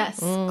Vanderbilt thing? Yes,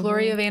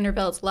 Gloria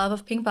Vanderbilt's love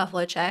of pink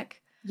buffalo check.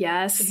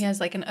 Yes. So he has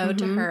like an ode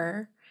to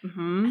her.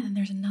 Mm-hmm. And then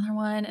there's another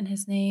one, and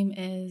his name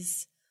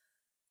is,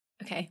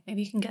 okay,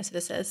 maybe you can guess who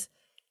this is.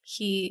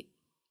 He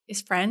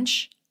is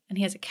French, and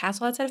he has a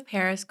castle outside of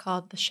Paris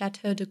called the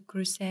Chateau de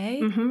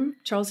Grussay. Mm-hmm.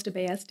 Charles de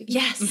Baesti.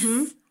 Yes.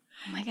 Mhm.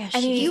 oh my gosh, I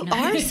mean, You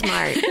are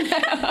smart.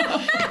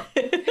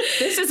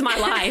 This is my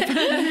life.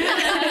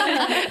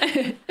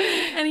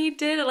 And he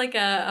did like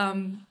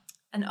an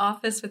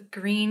office with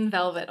green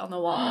velvet on the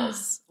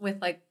walls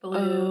with like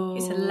blue,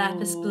 he said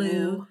lapis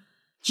blue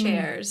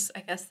chairs.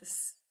 I guess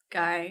this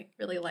guy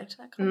really liked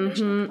that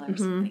combination of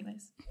colors.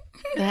 Anyways,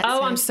 That's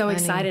I'm so funny.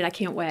 excited. I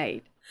can't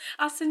wait.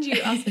 I'll send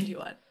you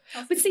one.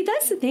 But see,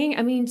 that's the thing.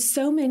 I mean,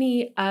 so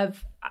many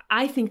of,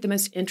 I think the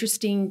most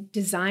interesting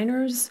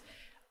designers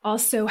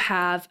also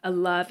have a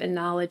love and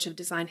knowledge of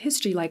design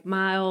history, like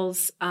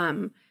Miles,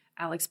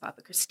 Alex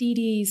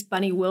Papakristides,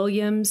 Bunny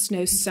Williams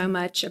knows so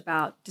much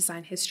about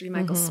design history,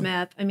 Michael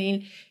Smith. I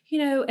mean,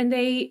 and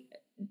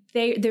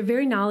they're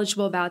very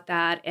knowledgeable about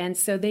that. And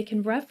so they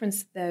can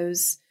reference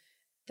those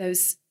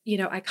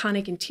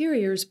iconic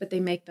interiors, but they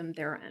make them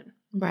their own.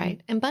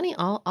 Right. And Bunny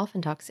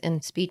often talks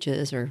in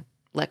speeches or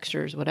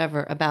lectures,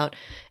 whatever, about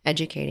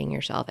educating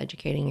yourself,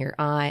 educating your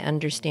eye,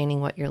 understanding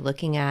what you're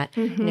looking at,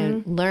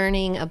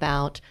 learning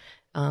about,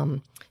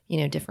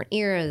 different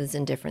eras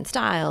and different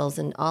styles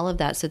and all of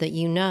that so that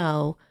you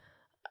know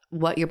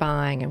what you're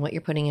buying and what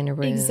you're putting in a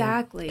room.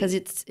 Exactly. Because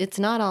it's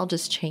not all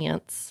just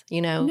chance,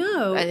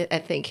 No. I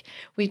think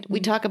we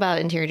talk about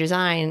interior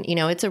design,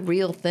 it's a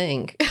real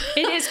thing.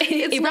 It is.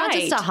 It's not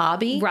just a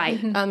hobby.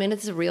 Right. And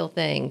it's a real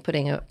thing,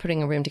 putting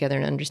a room together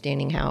and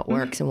understanding how it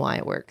works and why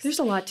it works. There's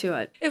a lot to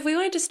it. If we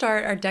wanted to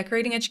start our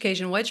decorating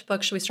education, which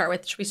book should we start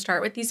with? Should we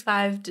start with these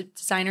 5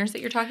 designers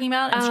that you're talking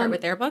about and start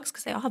with their books?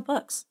 Because they all have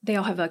books. They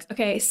all have books.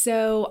 Okay,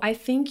 so I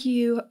think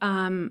you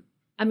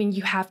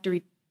have to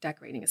read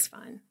Decorating is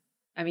Fun.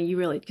 I mean, you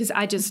really, because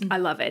I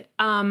love it.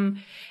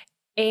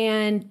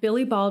 And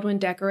Billy Baldwin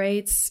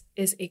Decorates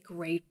is a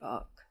great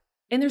book.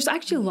 And there's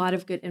actually a lot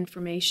of good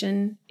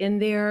information in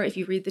there if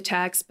you read the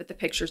text, but the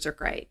pictures are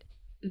great.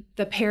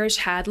 The Parrish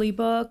Hadley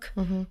book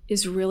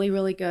is really,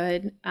 really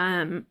good.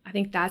 I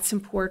think that's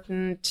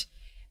important.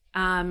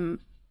 There's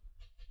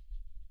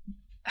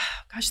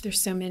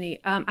so many.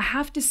 I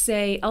have to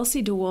say,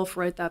 Elsie DeWolf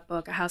wrote that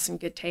book, A House in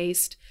Good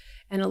Taste,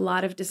 and a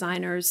lot of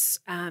designers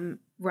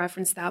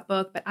referenced that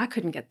book, but I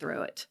couldn't get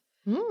through it.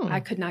 I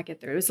could not get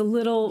through it. It was a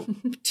little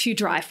too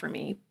dry for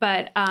me.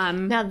 But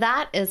now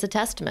that is a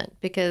testament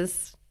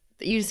because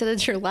you said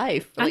it's your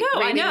life. I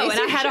know, and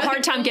I had a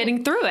hard time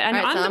getting through it. And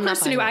Right, so I'm I'm the not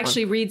person buying who that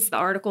actually reads the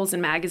articles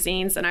in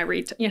magazines, and I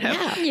read,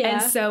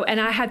 Yeah.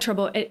 and I had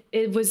trouble.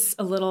 It was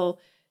a little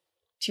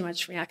too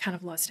much for me. I kind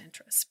of lost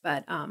interest,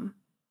 but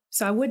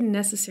so I wouldn't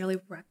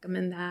necessarily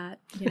recommend that.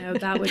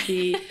 That would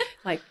be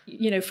like,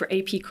 for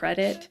AP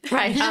credit.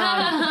 Right.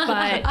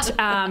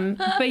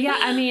 But yeah,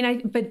 I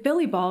mean, but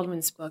Billy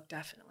Baldwin's book,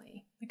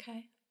 definitely.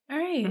 Okay. All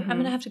right. I'm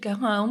going to have to go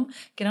home,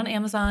 get on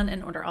Amazon,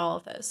 and order all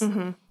of those.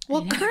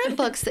 Well, current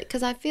books,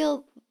 because I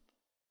feel,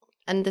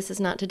 and this is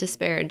not to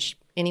disparage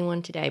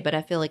anyone today, but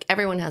I feel like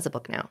everyone has a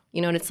book now.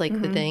 And it's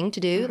like the thing to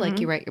do. Like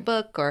you write your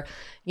book or,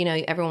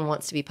 everyone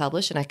wants to be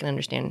published, and I can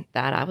understand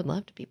that. I would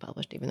love to be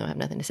published, even though I have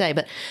nothing to say.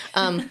 But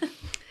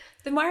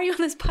Then why are you on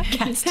this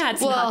podcast?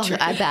 That's well, not true.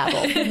 I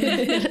babble.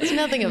 It's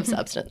nothing of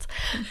substance.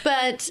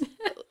 But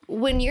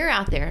when you're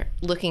out there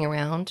looking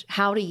around,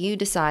 how do you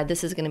decide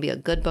this is going to be a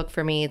good book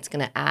for me? It's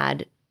going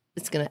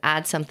to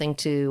add something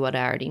to what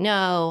I already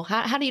know.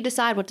 How do you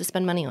decide what to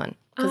spend money on?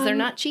 Because they're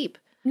not cheap.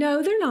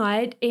 No, they're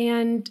not.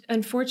 And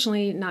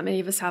unfortunately, not many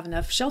of us have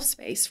enough shelf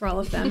space for all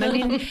of them. I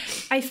mean,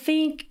 I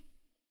think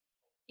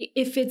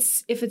if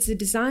it's a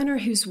designer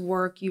whose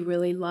work you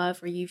really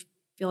love or you've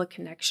feel a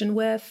connection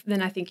with,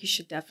 then I think you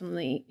should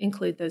definitely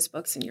include those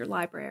books in your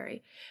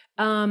library.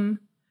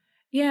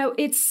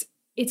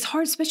 It's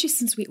hard, especially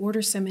since we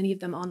order so many of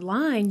them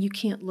online. You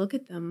can't look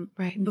at them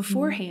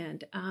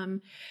beforehand.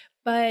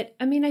 But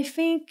I mean, I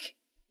think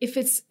if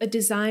it's a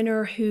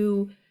designer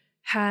who's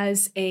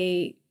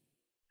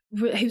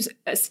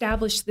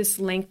established this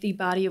lengthy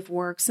body of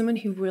work, someone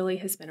who really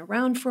has been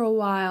around for a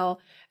while,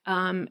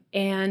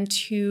 and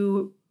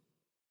who,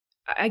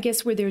 I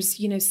guess, where there's,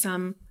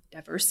 some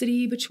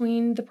diversity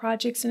between the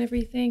projects and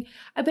everything.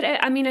 But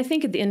I mean, I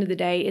think at the end of the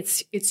day,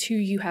 it's who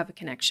you have a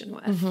connection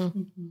with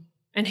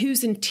and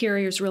whose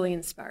interiors really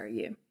inspire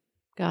you.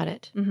 Got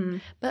it.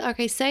 But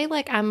okay, say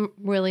like I'm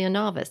really a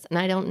novice and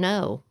I don't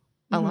know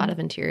a lot of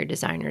interior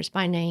designers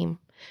by name,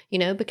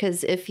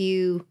 because if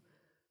you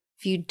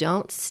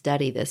don't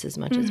study this as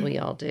much as we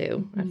all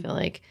do, I feel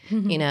like,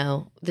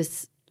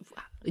 this,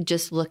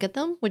 just look at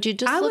them. Would you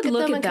just look at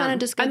them and kind of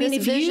just go,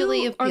 if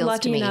visually you are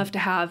lucky enough to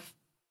have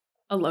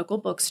a local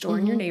bookstore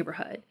in your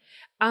neighborhood,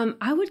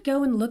 I would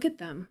go and look at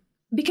them,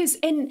 because,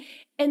 and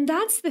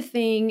that's the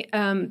thing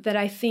that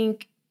I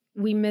think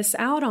we miss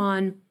out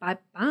on by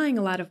buying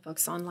a lot of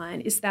books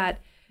online, is that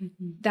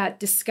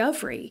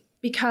discovery.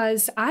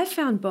 Because I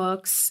found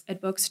books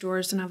at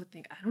bookstores and I would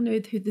think, I don't know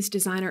who this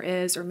designer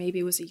is, or maybe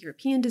it was a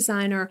European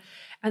designer.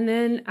 And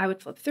then I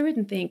would flip through it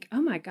and think,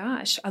 oh my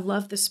gosh, I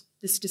love this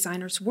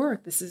designer's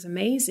work. This is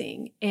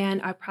amazing.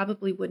 And I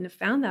probably wouldn't have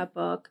found that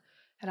book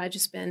had I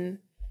just been,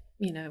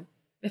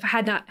 if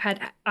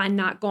I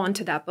not gone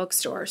to that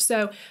bookstore.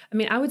 So, I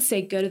mean, I would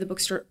say go to the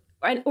bookstore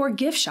or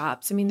gift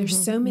shops. I mean,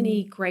 there's so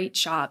many great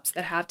shops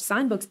that have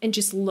design books, and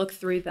just look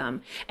through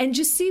them and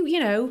just see,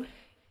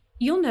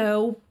 you'll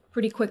know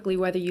pretty quickly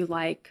whether you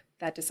like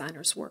that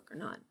designer's work or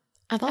not.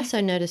 I've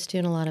also noticed too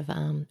in a lot of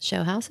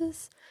show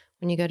houses,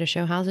 when you go to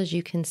show houses,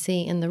 you can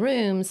see in the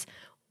rooms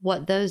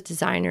what those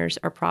designers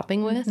are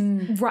propping with.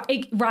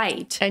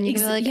 Right. And you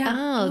can be like,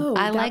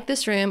 I like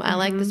this room. I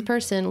like this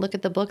person. Look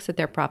at the books that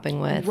they're propping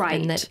with.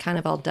 Right. And that kind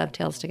of all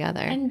dovetails together.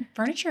 And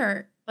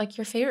furniture, like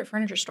your favorite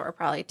furniture store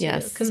probably too.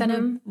 Yes. Because I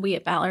know we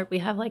at Ballard, we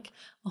have like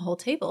a whole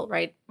table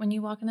right when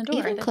you walk in the door.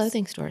 Even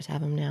clothing stores have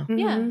them now.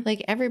 Yeah.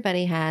 Like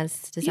everybody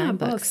has design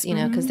books,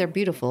 because they're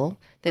beautiful.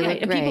 They look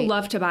great. And people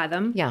love to buy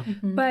them. Yeah.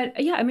 But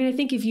I mean, I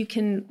think if you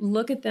can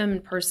look at them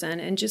in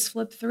person and just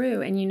flip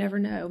through, and you never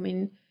know. I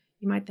mean,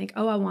 you might think,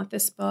 oh, I want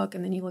this book.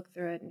 And then you look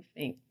through it and you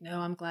think, no,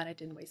 I'm glad I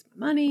didn't waste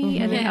my money.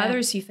 And then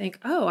others you think,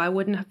 oh, I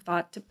wouldn't have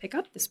thought to pick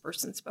up this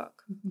person's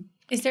book.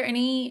 Is there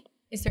any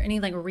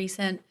like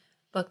recent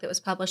book that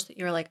was published that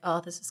you were like, oh,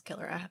 this is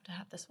killer, I have to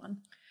have this one?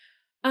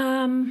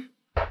 Oh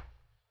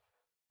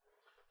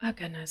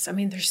goodness. I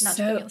mean, there's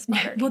so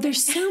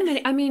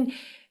many. I mean,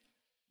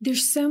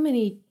 there's so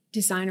many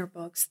designer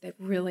books that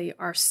really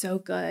are so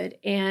good.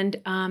 And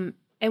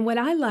what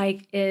I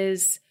like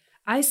is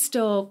I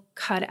still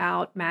cut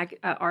out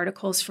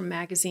articles from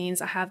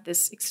magazines. I have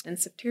this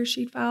extensive tear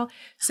sheet file.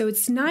 So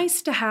it's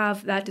nice to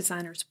have that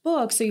designer's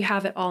book so you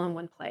have it all in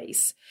one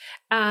place.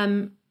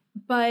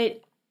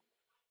 But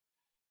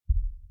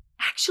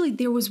actually,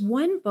 there was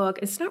one book.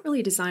 It's not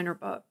really a designer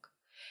book.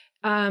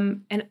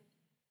 And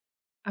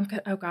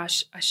oh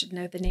gosh, I should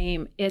know the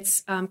name.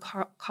 It's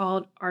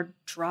called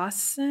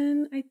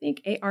Ardrossan, I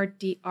think,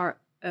 Ardrossan.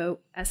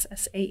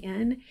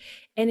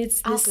 And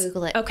it's this. I'll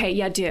Google it. Okay,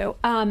 yeah, do.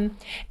 And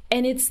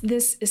it's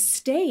this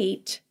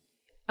estate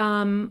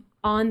on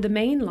the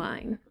main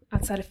line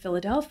outside of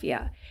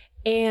Philadelphia.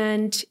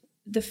 And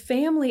the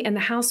family and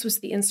the house was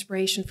the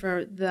inspiration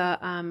for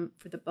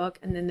the book,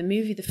 and then the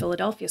movie, The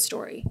Philadelphia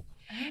Story.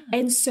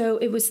 And so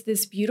it was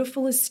this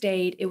beautiful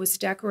estate. It was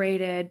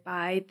decorated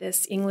by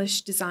this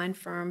English design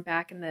firm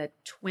back in the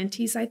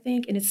 20s, I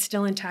think, and it's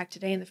still intact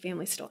today, and the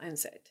family still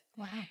owns it.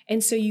 Wow.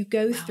 And so you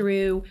go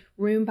through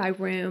room by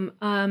room.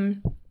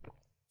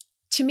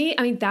 To me,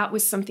 I mean, that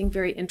was something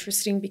very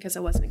interesting because I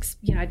wasn't,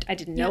 I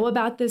didn't know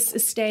about this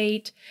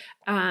estate.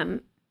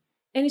 And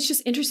it's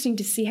just interesting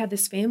to see how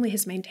this family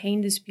has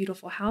maintained this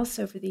beautiful house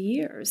over the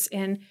years.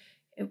 And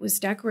it was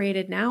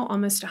decorated now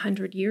almost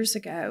 100 years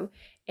ago.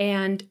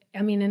 And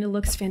I mean, and it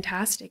looks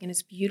fantastic and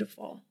it's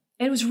beautiful.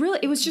 And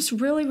it was just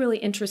really, really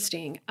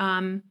interesting.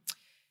 I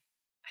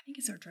think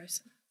it's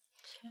Ardrossan.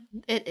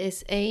 It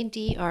is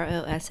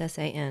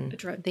Adrossan.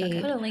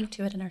 Put a link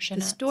to it in our show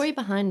notes. The story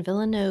behind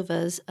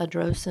Villanova's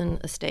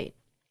Ardrossan estate.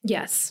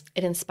 Yes.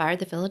 It inspired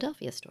the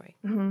Philadelphia story.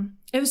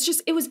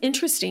 It was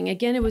interesting.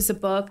 Again, it was a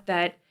book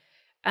that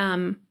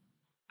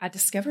I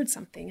discovered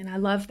something, and I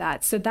love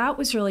that. So that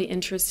was really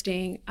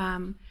interesting.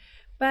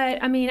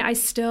 But I mean, I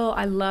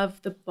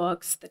love the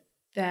books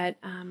that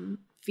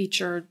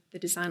feature the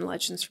design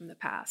legends from the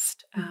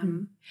past.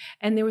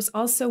 And there was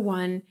also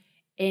one,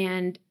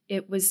 and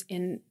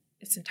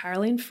it's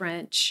entirely in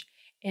French,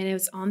 and it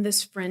was on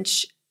this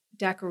French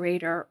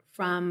decorator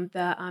from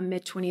the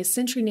mid 20th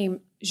century named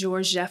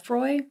Georges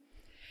Geffroy.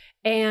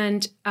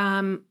 And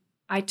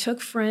I took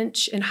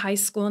French in high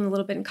school and a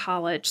little bit in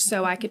college,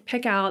 so I could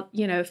pick out,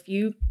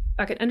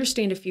 I could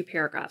understand a few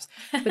paragraphs,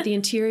 but the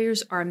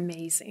interiors are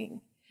amazing.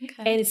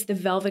 Okay. And it's the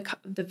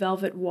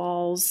velvet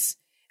walls.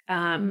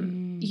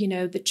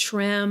 The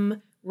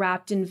trim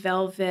wrapped in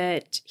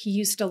velvet. He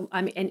used to,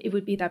 and it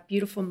would be that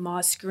beautiful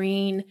moss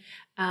green,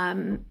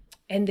 and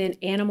then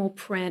animal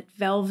print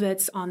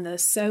velvets on the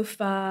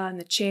sofa and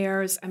the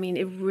chairs. I mean,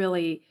 it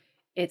really,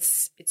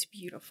 it's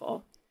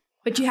beautiful.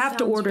 But you have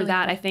to order really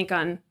that, cool. I think,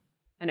 on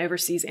an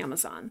overseas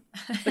Amazon.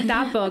 But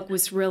that book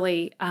was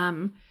really,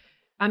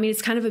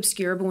 it's kind of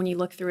obscure, but when you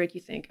look through it,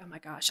 you think, oh my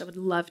gosh, I would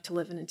love to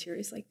live in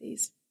interiors like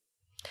these.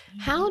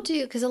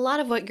 Because a lot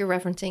of what you're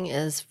referencing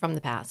is from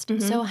the past.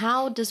 Mm-hmm. So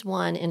how does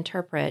one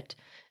interpret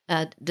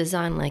a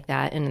design like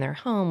that in their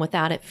home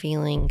without it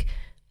feeling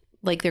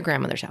like their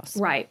grandmother's house?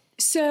 Right.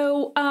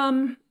 So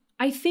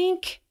I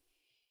think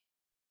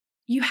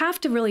you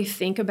have to really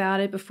think about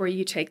it before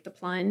you take the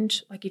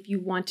plunge. Like if you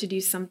want to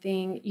do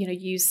something,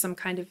 use some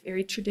kind of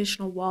very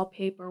traditional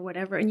wallpaper or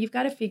whatever, and you've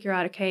got to figure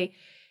out, okay,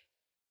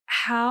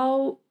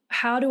 how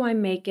do I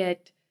make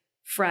it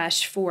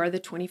fresh for the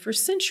 21st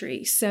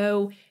century?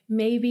 So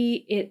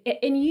maybe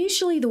and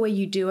usually the way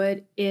you do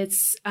it,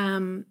 it's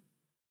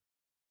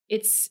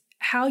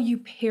how you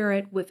pair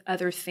it with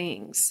other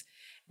things.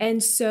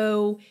 And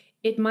so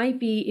it might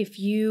be if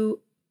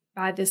you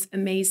buy this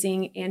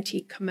amazing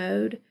antique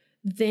commode,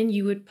 then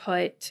you would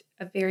put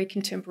a very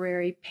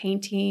contemporary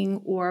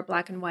painting or a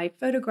black and white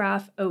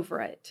photograph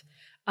over it.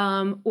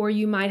 Or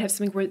you might have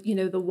something where,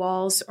 the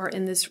walls are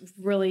in this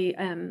really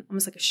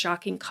almost like a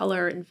shocking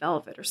color in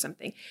velvet or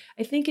something.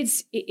 I think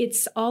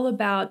it's all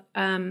about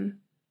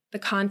the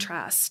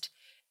contrast.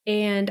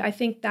 And I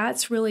think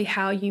that's really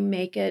how you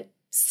make it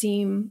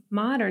seem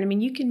modern. I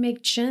mean, you can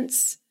make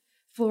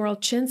floral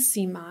chintz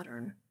seem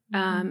modern,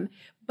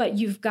 but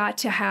you've got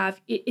to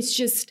have, it's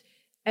just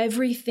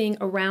everything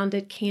around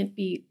it can't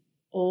be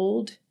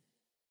old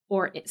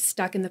or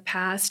stuck in the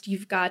past.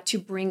 You've got to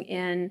bring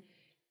in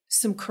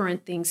some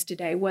current things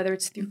today, whether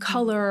it's through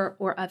color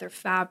or other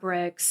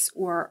fabrics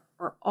or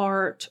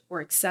art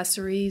or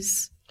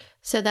accessories.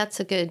 So that's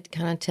a good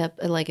kind of tip.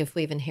 Like if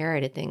we've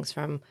inherited things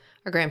from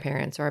our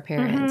grandparents or our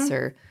parents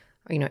or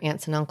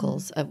aunts and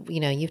uncles,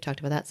 you've talked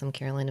about that some,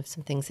 Carolyn, of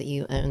some things that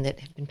you own that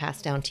have been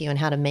passed down to you and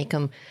how to make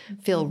them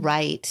feel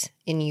right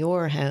in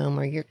your home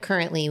or you're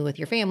currently with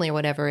your family or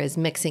whatever, is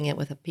mixing it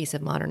with a piece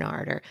of modern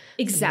art or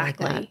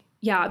exactly. Like that.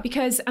 Yeah,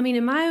 because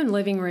in my own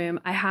living room,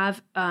 I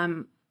have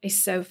a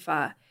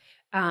sofa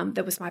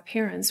that was my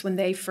parents' when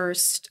they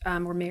first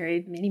were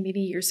married many,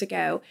 many years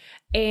ago.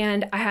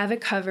 And I have it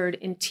covered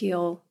in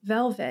teal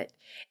velvet.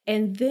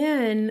 And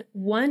then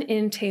one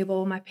end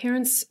table, my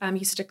parents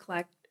used to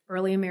collect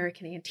early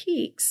American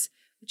antiques,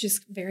 which is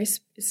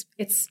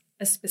it's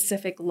a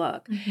specific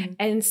look. Mm-hmm.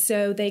 And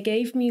so they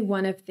gave me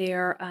one of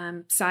their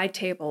side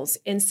tables.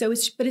 And so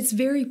it's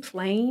very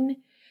plain,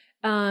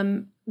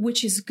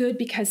 which is good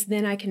because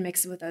then I can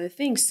mix it with other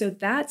things. So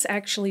that's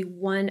actually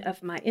one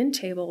of my end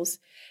tables.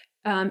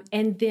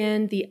 And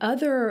then the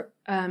other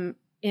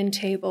end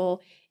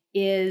table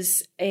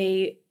is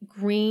a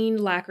green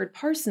lacquered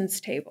Parsons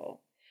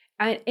table.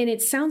 And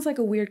it sounds like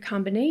a weird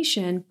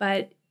combination,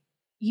 but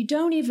you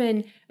don't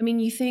even,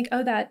 you think,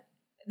 oh, that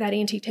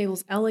antique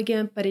table's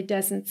elegant, but it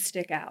doesn't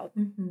stick out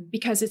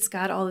because it's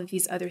got all of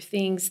these other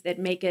things that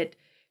make it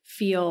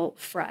feel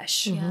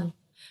fresh. Yeah.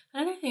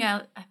 Another thing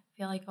I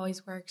feel like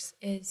always works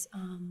is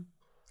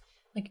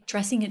like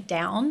dressing it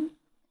down.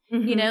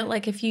 Mm-hmm.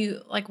 Like if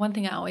you, like one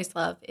thing I always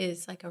love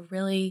is like a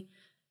really,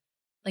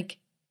 like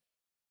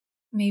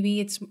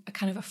maybe it's a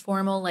kind of a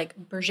formal like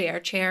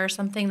bergère chair or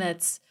something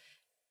that's,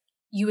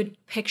 you would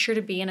picture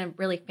to be in a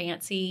really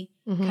fancy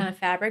kind of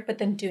fabric, but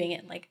then doing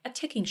it in like a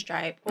ticking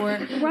stripe or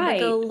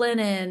like a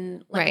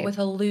linen, like with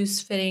a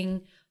loose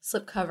fitting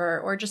slip cover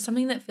or just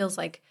something that feels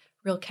like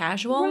real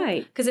casual.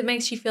 Right. Because it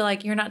makes you feel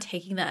like you're not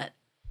taking that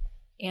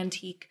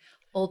antique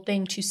old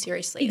thing too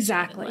seriously.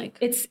 Exactly. Like,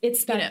 it's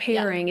that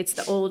pairing. Yeah. It's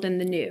the old and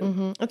the new.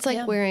 Mm-hmm. It's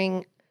like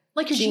wearing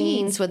like your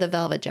jeans with a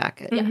velvet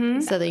jacket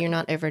so that you're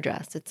not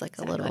overdressed. It's like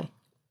a little,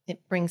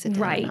 it brings it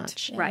down a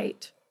notch.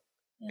 Right.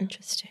 Yeah.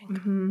 Interesting.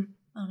 Mm-hmm.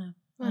 I don't know.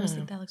 I just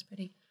think that looks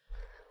pretty.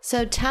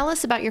 So tell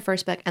us about your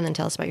first book and then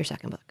tell us about your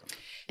second book.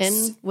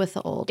 In with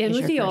the Old. In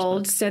with the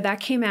Old. So that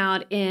came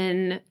out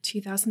in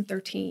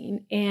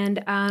 2013.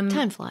 And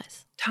time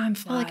flies. Time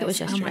flies. I feel like it was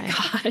yesterday.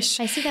 Oh my gosh.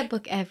 I see that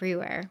book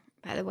everywhere,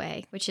 by the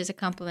way, which is a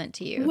compliment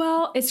to you.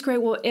 Well, it's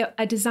great. Well,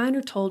 a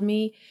designer told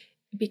me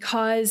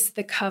because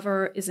the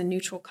cover is a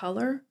neutral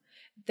color,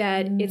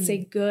 that it's a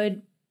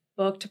good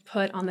book to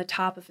put on the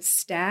top of a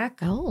stack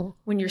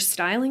when you're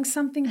styling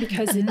something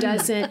because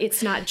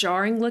it's not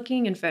jarring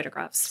looking in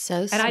photographs.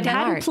 So smart. And I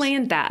hadn't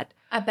planned that.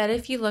 I bet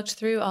if you looked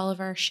through all of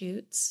our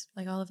shoots,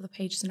 like all of the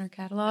pages in our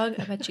catalog,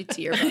 I bet you'd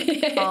see your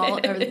book all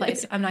over the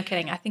place. I'm not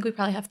kidding. I think we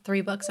probably have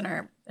 3 books in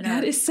our.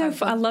 That is so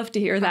fun. I love to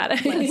hear that.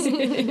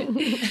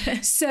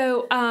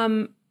 So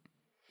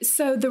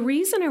the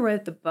reason I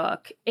wrote the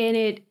book,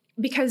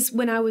 because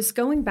when I was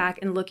going back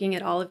and looking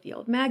at all of the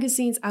old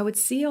magazines, I would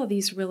see all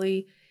these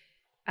really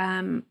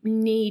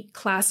neat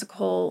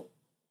classical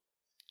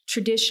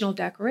traditional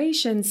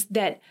decorations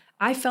that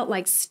I felt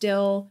like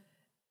still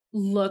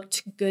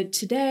looked good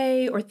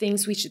today, or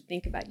things we should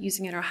think about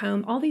using in our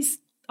home. All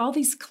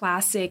these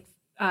classic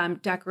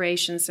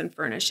decorations and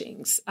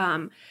furnishings.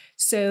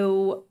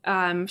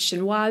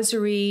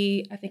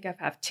 Chinoiserie, I think I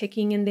have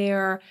ticking in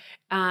there,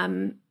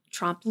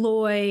 trompe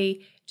l'oeil,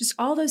 just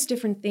all those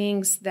different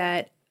things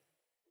that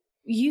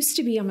used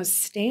to be almost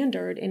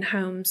standard in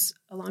homes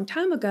a long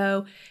time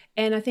ago.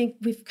 And I think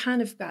we've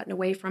kind of gotten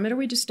away from it, or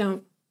we just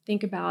don't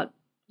think about,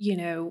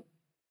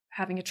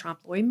 having a trompe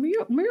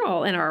l'oeil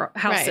mural in our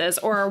houses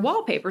or our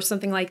wallpaper,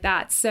 something like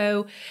that.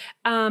 So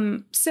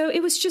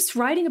it was just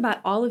writing about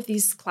all of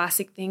these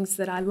classic things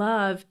that I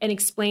love and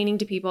explaining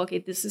to people, okay,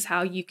 this is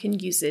how you can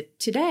use it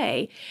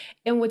today.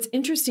 And what's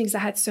interesting is I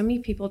had so many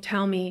people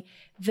tell me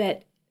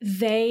that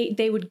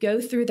they would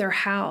go through their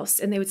house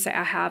and they would say,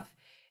 I have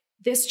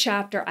this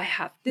chapter, I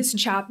have this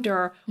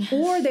chapter,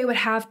 or they would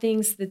have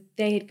things that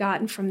they had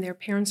gotten from their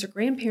parents or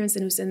grandparents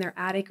and it was in their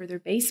attic or their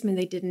basement.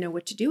 They didn't know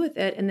what to do with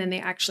it. And then they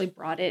actually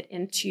brought it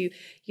into,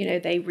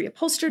 they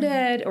reupholstered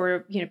it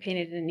or,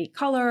 painted it a neat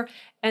color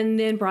and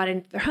then brought it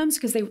into their homes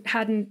because they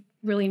hadn't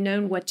really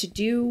known what to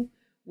do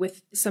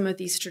with some of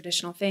these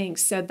traditional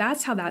things. So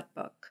that's how that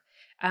book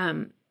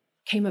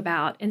came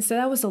about. And so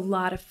that was a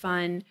lot of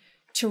fun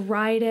to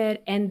write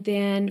it. And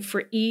then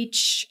for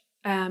each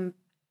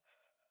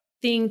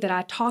thing that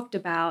I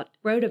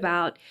wrote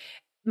about,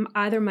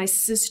 either my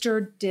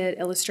sister did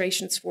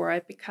illustrations for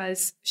it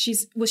because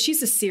she's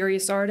a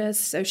serious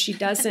artist, so she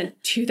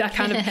doesn't do that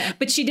kind of,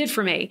 but she did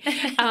for me.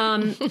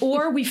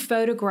 Or we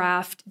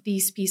photographed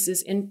these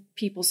pieces in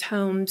people's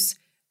homes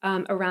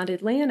around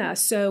Atlanta.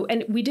 So,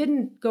 and we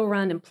didn't go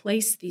around and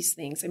place these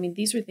things. I mean,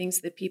 these were things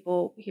that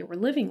people here were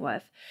living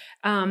with.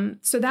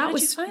 So that How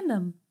was. did you find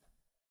them?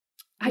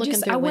 Looking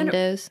through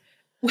windows.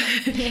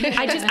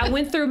 I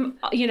went through,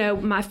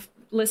 my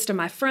list of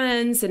my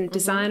friends and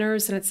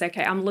designers, and it's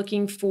okay. I'm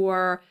looking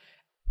for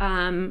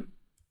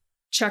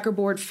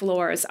checkerboard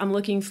floors. I'm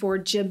looking for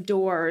jib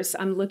doors.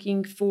 I'm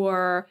looking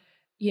for,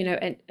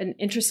 an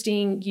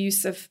interesting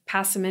use of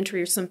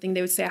passementerie or something.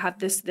 They would say, I have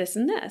this, this,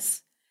 and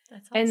this.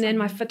 That's awesome. And then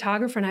my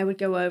photographer and I would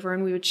go over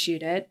and we would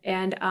shoot it.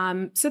 And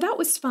so that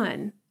was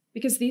fun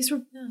because these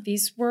were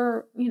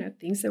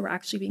things that were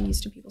actually being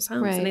used in people's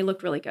homes and they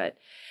looked really good.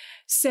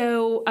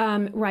 So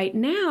right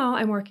now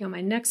I'm working on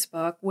my next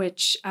book,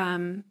 which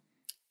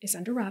is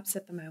under wraps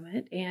at the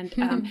moment.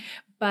 And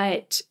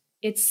but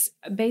it's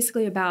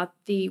basically about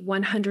the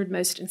 100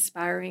 most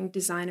inspiring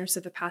designers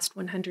of the past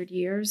 100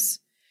 years.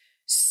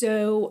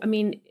 So, I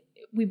mean,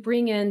 we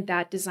bring in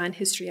that design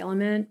history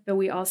element, but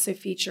we also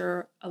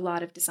feature a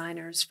lot of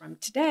designers from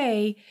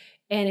today.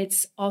 And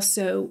it's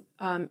also,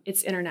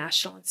 it's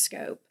international in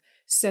scope.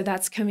 So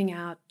that's coming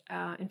out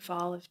in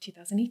fall of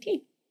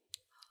 2018.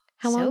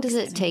 How long does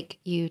it take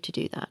you to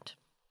do that?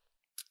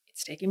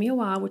 It's taken me a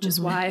while, which is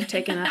why I've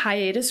taken a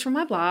hiatus from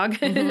my blog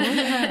through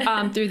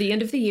the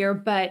end of the year.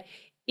 But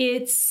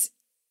it's,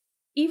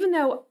 even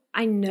though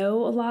I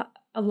know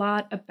a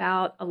lot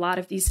about a lot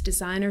of these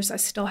designers, I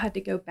still had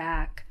to go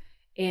back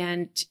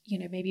and,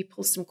 maybe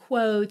pull some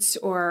quotes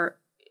or,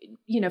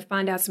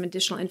 find out some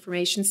additional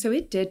information. So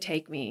it did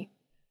take me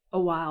a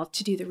while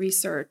to do the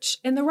research.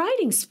 And the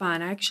writing's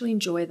fun. I actually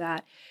enjoy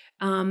that.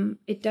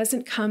 It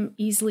doesn't come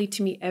easily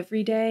to me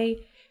every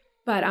day,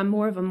 but I'm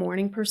more of a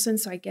morning person.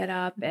 So I get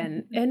up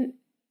and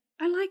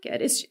I like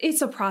it.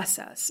 It's a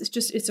process.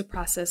 It's a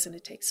process and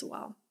it takes a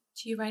while.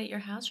 Do you write at your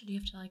house or do you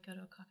have to go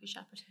to a coffee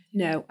shop or something?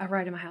 No, I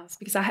write in my house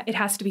because it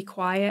has to be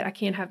quiet. I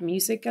can't have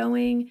music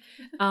going.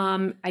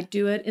 I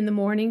do it in the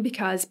morning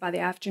because by the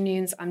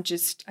afternoons, I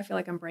feel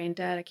like I'm brain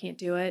dead. I can't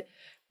do it.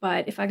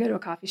 But if I go to a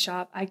coffee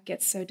shop, I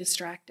get so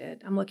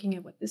distracted. I'm looking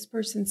at what this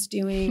person's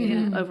doing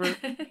and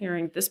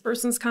overhearing this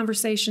person's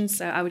conversation.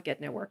 So I would get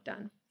no work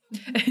done.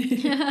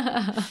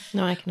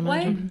 No, I can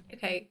imagine.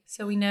 Okay,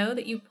 so we know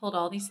that you pulled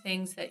all these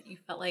things that you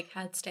felt like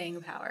had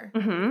staying power.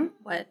 Mm-hmm.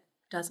 What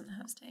doesn't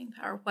have staying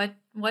power?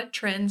 What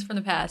trends from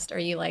the past are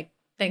you like,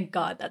 thank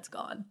God that's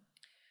gone?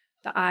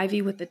 The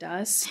ivy with the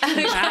dust, the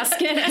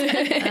basket.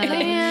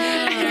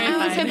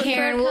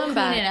 Karen, we'll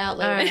clean it out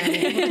later.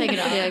 Right. We'll take it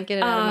off. Yeah, get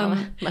it out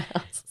of my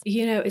house.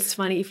 It's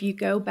funny. If you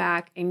go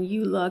back and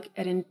you look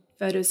at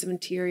photos of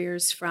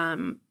interiors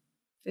from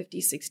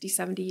 50, 60,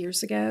 70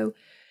 years ago,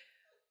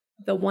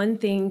 the one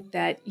thing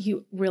that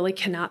you really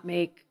cannot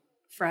make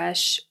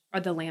fresh are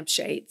the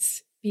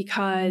lampshades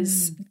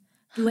because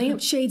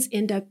lampshades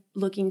end up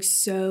looking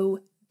so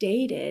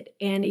dated.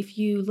 And if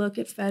you look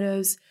at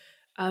photos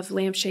of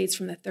lampshades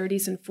from the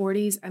 30s and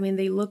 40s, I mean,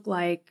 they look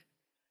like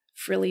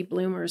frilly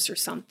bloomers or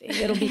something.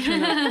 It'll be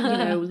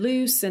kind of,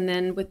 loose and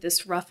then with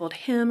this ruffled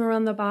hem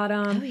around the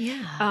bottom. Oh,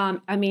 yeah.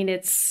 I mean,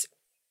 it's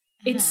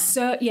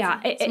so, yeah.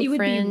 It would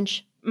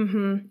fringe.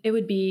 It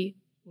would be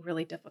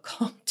really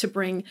difficult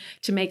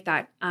to make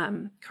that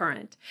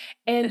current.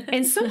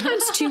 And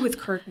sometimes too with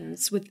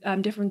curtains, with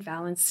different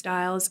valance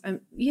styles.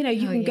 You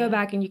can go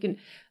back and you can,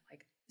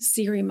 like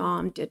Siri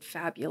Mom did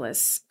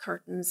fabulous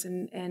curtains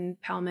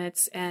and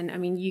pelmets. And I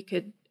mean, you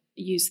could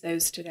use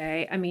those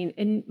today. I mean,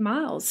 and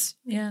Miles.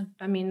 Yeah.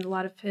 I mean, a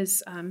lot of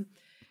his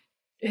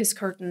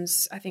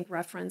curtains, I think,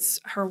 reference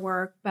her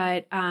work,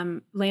 but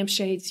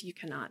lampshades, you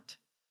cannot.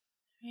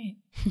 Right.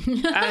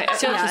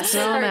 So just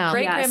throw 'em out.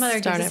 Great grandmother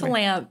Yes. Start gives us a over.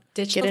 lamp,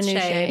 ditch Get the a new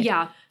shade. shade.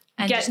 yeah.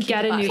 And just keep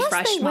Get the a new box.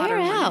 Plus, fresh they wear modern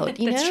one. out.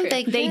 You That's know, true.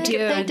 they They do.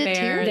 They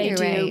deteriorate.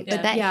 They do.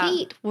 But that Yeah.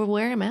 heat will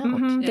wear them out.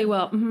 Mhm, They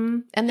will.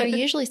 And they're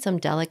usually some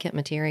delicate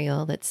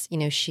material that's,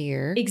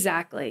 sheer.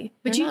 Exactly.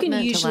 But They're you not can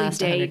meant to usually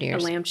last 100 date a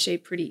years.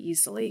 lampshade pretty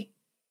easily.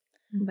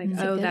 Like,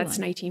 That's a oh, good that's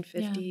one.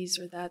 1950s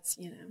or that's,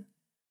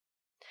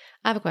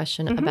 I have a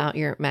question about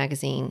your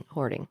magazine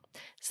hoarding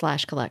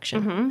 /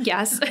 collection.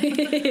 Yes.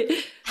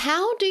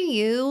 How do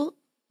you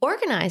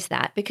organize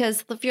that?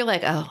 Because if you're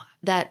like, oh,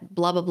 that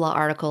blah, blah, blah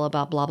article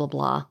about blah, blah,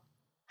 blah,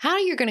 how are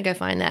you going to go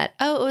find that?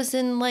 Oh, it was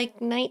in like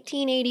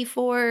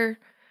 1984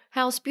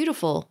 House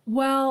Beautiful.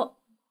 Well,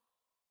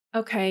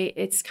 okay.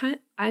 It's kind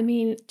of,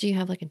 Do you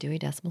have like a Dewey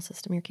Decimal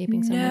System you're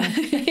keeping somewhere?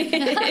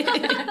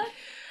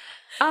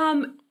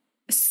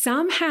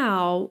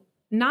 Somehow,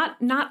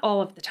 not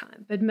all of the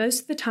time, but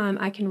most of the time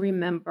I can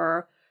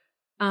remember,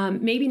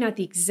 maybe not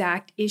the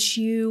exact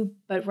issue,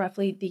 but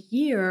roughly the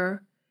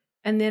year.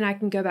 And then I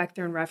can go back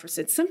there and reference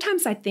it.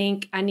 Sometimes I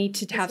think I need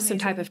to have some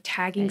type of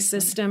tagging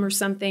system or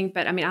something,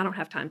 but I don't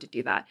have time to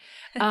do that.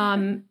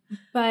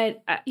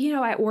 But,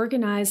 I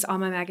organize all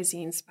my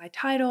magazines by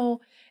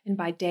title and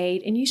by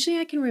date, and usually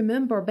I can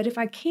remember. But if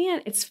I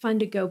can't, it's fun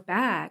to go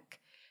back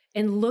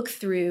and look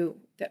through,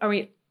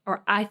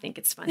 or I think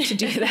it's fun to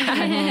do that.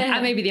 I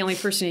may be the only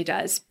person who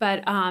does,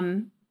 but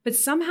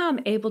somehow I'm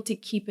able to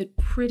keep it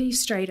pretty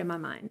straight in my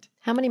mind.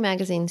 How many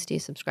magazines do you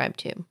subscribe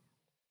to?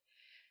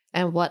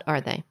 And what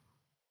are they?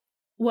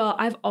 Well,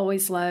 I've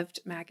always loved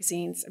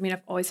magazines.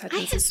 I've always had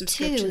tons of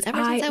subscriptions.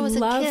 Ever since I was a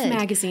love kid.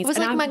 magazines. It was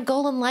and like my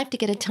goal in life to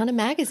get a ton of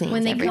magazines.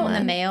 When they every come in the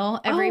month.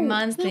 mail every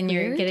month, isn't then that you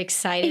weird? get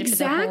excited.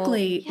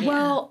 Exactly. For the whole,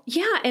 Well,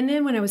 yeah. And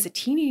then when I was a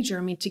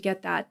teenager, to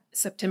get that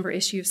September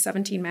issue of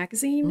 17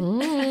 magazine,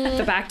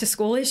 the back to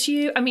school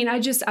issue.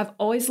 I've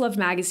always loved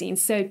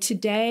magazines. So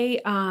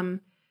today, oh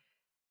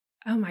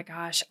my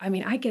gosh. I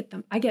get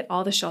them. I get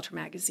all the shelter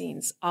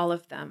magazines, all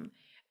of them.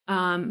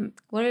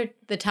 What are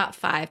the top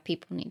 5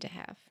 people need to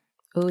have?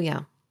 Oh,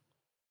 yeah.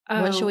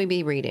 What should we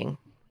be reading?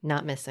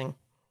 Not missing.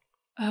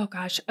 Oh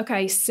gosh.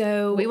 Okay.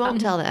 So We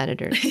won't tell the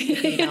editors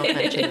if you don't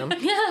mention them.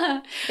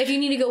 If you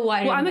need to go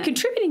wider. well, I'm a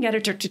contributing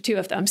editor to 2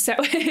 of them. So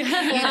You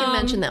can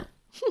mention them.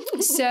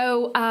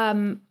 So,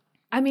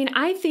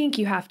 I think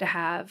you have to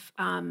have,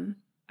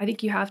 I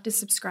think you have to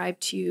subscribe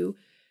to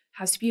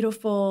House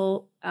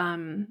Beautiful,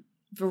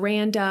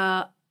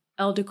 Veranda,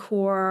 Elle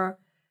Decor,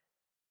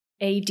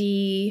 AD,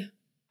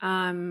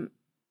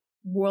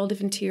 World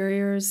of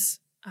Interiors.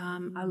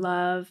 I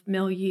love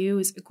Milieu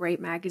is a great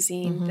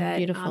magazine that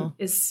beautiful.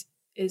 Is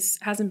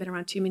hasn't been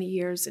around too many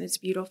years and it's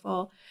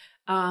beautiful.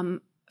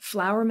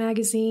 Flower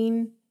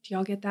magazine. Do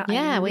y'all get that?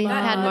 Yeah, we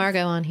had love-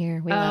 Margot on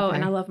here. We love her.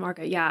 and I love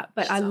Margot. Yeah,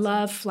 but I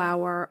love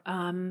Flower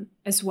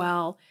as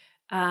well.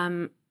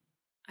 I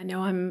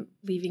know I'm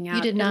leaving out.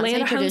 You did not Atlanta say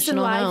Homes and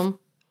traditional Life. home.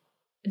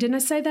 Didn't I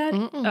say that?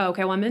 Mm-mm. Oh,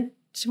 okay. Well, I meant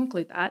to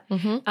include that.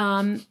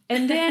 Mm-hmm.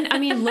 And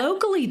then,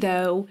 locally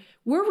though,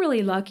 we're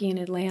really lucky in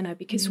Atlanta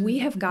because we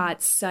have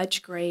got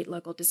such great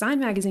local design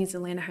magazines,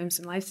 Atlanta Homes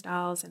and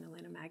Lifestyles and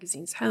Atlanta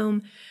Magazine's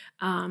Home.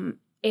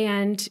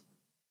 And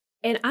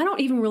I don't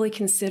even really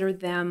consider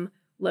them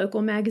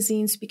local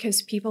magazines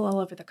because people all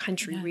over the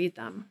country read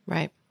them.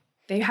 Right.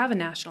 They have a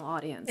national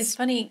audience. It's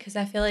funny because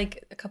I feel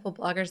like a couple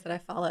bloggers that I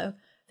follow,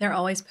 they're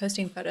always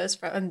posting photos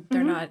from, and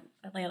they're not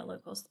Atlanta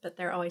locals, but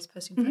they're always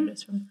posting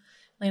photos from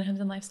Atlanta Homes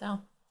and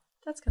Lifestyle.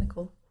 That's kind of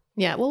cool.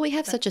 Yeah. Well, we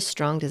have such a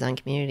strong design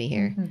community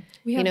here.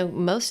 We have-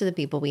 Most of the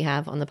people we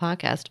have on the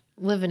podcast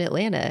live in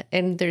Atlanta,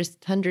 and there's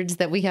hundreds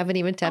that we haven't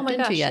even tapped my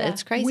into gosh, yet. yeah.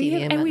 It's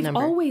crazy. We've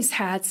number. always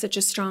had such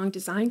a strong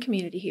design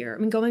community here.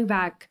 Going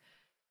back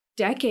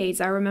decades,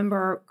 I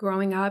remember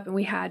growing up and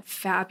we had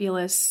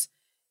fabulous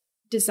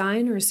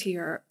designers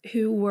here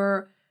who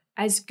were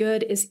as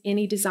good as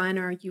any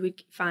designer you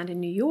would find in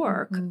New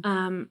York.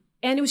 And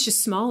it was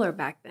just smaller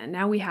back then.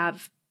 Now we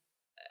have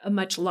a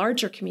much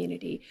larger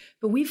community,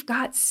 but we've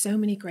got so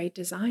many great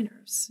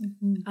designers.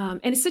 And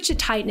it's such a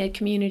tight-knit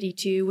community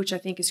too, which I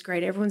think is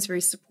great. Everyone's very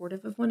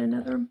supportive of one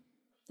another,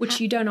 which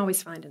you don't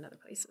always find in other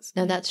places.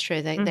 No, that's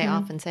true. They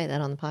often say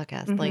that on the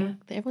podcast. Like,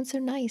 everyone's so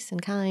nice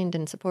and kind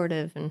and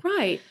supportive. And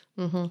Right.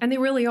 And they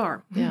really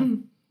are. Yeah.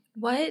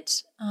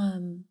 What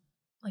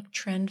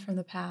trend from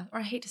the past, or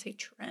I hate to say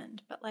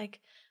trend, but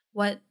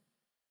what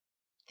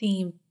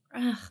theme?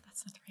 That's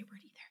not the right word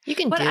either. You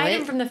can What do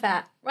item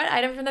it. what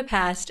item from the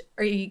past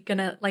are you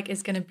gonna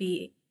is gonna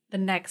be the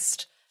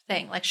next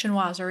thing? Like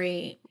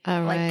chinoiserie,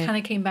 All right. kind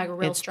of came back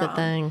real It's strong. the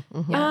thing.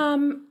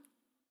 Mhm.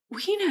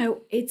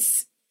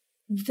 It's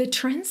the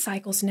trend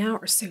cycles now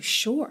are so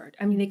short.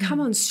 They come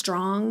on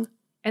strong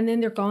and then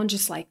they're gone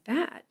just like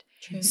that.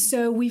 True.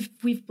 So we've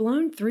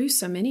blown through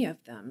so many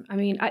of them.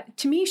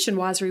 To me,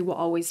 chinoiserie will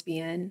always be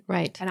in,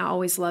 Right. and I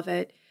always love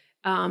it.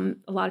 A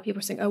lot of people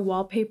are saying, "Oh,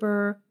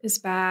 wallpaper is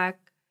back,"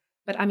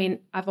 but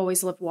I've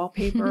always loved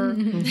wallpaper.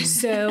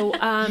 So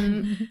I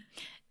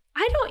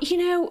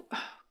don't, oh,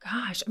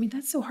 gosh,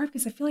 that's so hard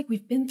because I feel like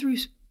we've been through.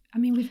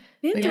 We've been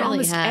We through really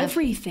almost have.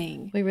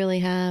 everything. We really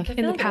have. I feel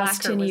in the like past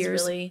lacquer 10 was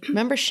years. really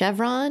Remember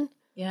Chevron?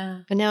 Yeah.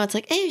 And now it's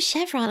like, oh,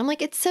 chevron. I'm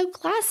like, it's so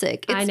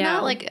classic. I It's know.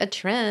 not like a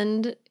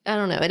trend. I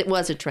don't know. It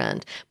was a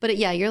trend. But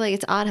yeah, you're like,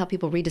 it's odd how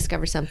people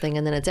rediscover something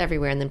and then it's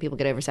everywhere and then people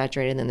get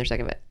oversaturated and then they're sick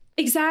of it.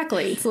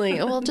 Exactly. It's like,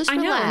 oh, well, just I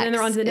relax. know. And then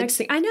they're on to the next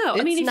thing. I know.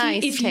 I mean, it's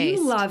nice if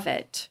taste. you love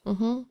it,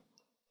 Mm-hmm.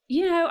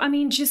 you know, I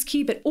mean, just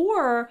keep it.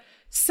 Or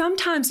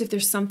sometimes if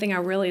there's something I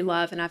really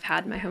love and I've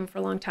had in my home for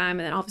a long time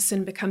and then all of a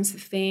sudden becomes the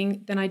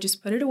thing, then I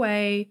just put it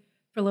away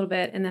for a little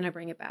bit and then I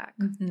bring it back.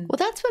 Mm-hmm. Well,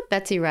 that's what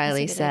Betsy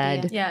Riley good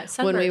said idea.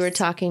 Yeah. when we were Sunbursts.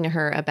 talking to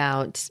her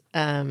about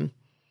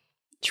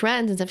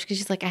trends and stuff. Because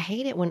she's like, I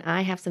hate it when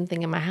I have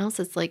something in my house.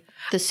 It's like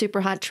the super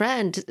hot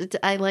trend.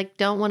 I like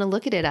don't want to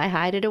look at it. I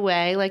hide it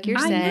away, like you're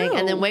I saying,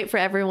 and then know. wait for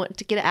everyone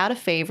to get it out of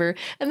favor,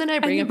 and then I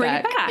bring you it bring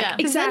back. it back. Yeah. 'Cause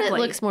then Exactly.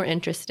 it looks more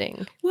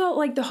interesting. Well,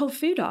 like the whole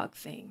food dog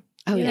thing.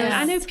 Oh, You know, yes.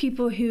 I know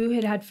people who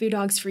had food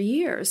dogs for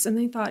years and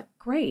they thought,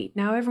 great,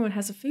 now everyone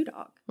has a food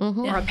dog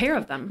Mhm. or a pair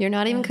of them. You're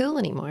not even cool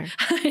anymore.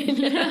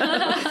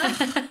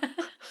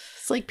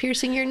 It's like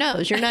piercing your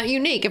nose. You're not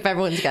unique if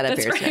everyone's got a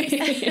pierced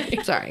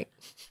nose. Sorry.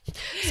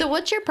 So,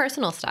 what's your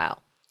personal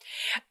style?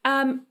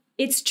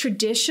 It's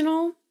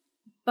traditional,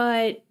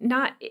 but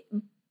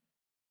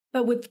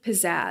with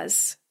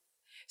pizzazz.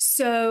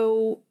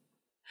 So,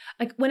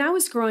 like when I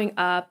was growing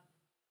up,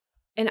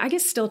 and I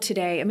guess still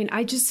today, I mean,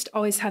 I just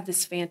always have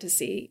this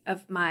fantasy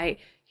of my,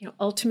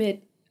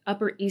 ultimate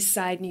Upper East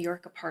Side New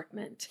York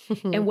apartment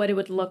and what it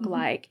would look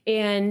like,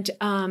 and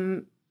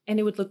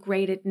it would look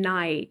great at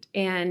night.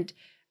 And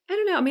I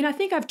don't know. I mean, I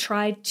think I've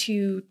tried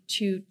to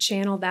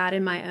channel that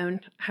in my own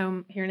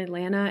home here in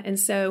Atlanta. And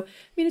so, I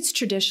mean, it's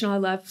traditional. I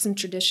love some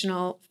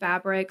traditional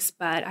fabrics,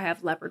 but I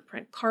have leopard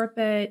print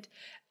carpet.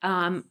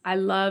 I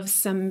love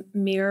some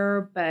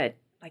mirror, but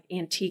like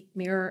antique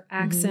mirror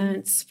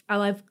accents. I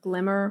love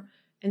glimmer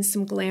and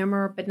some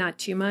glamour, but not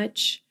too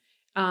much,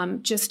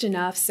 just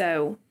enough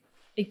so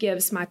it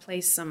gives my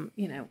place some,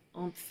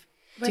 oomph.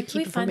 Where to can we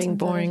keep it from find being some photos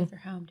boring. of your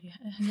home?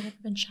 Has it ever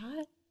been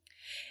shot?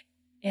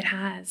 It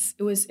has.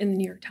 It was in the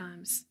New York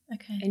Times,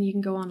 Okay. and you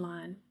can go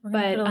online. We're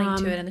going to But, put a link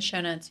to it in the show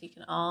notes so you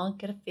can all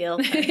get a feel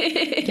for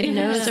Get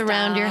nose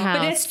around your house.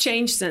 But it's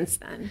changed since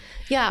then.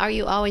 Yeah. Are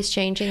you always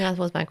changing? That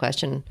was my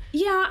question.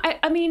 Yeah,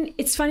 I mean,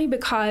 it's funny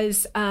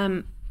because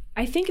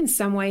I think in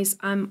some ways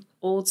I'm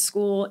old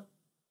school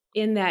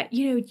in that,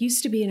 it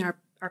used to be in our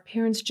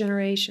parents'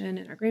 generation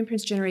and our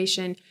grandparents'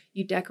 generation,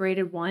 you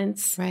decorated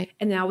once, Right.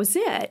 and that was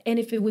it. And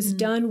if it was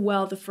done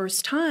well the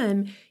first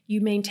time,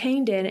 you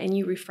maintained it and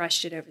you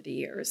refreshed it over the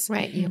years.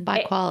 Right. You buy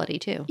quality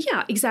too.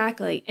 Yeah,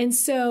 exactly. And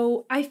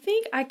so I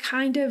think I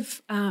kind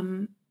of,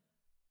 I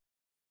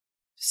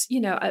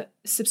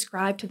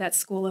subscribe to that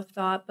school of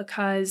thought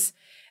because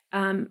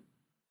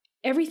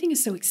everything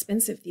is so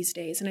expensive these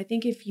days. And I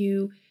think if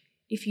you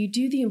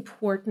do the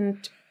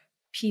important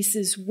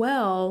pieces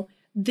well,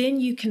 then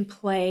you can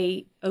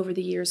play over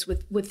the years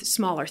with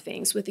smaller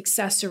things, with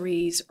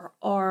accessories or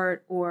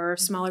art or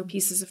smaller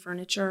pieces of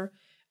furniture.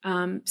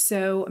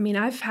 So, I mean,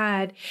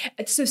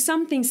 so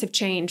some things have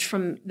changed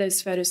from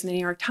those photos in the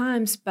New York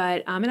Times,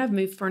 but, and I've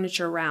moved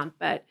furniture around,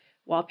 but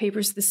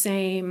wallpaper's the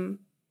same,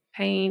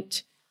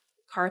 paint,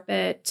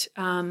 carpet,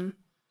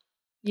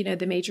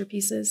 the major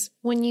pieces.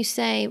 When you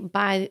say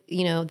buy,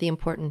 the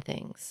important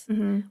things,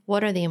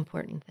 what are the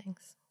important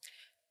things?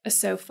 A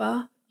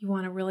sofa. You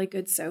want a really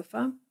good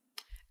sofa.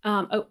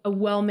 A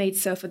well-made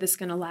sofa that's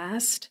going to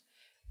last.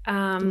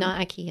 Not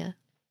IKEA.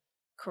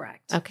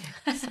 Correct. Okay.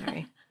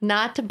 Sorry.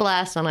 Not to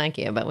blast on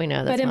IKEA, but we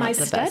know that's But in not my the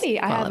best study,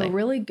 I have quality. a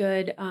really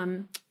good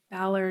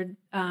Ballard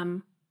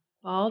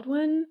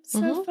Baldwin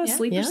sofa, yeah.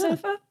 sleeper Yeah.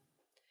 sofa.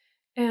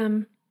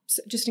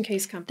 So just in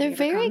case company They're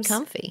ever very comes.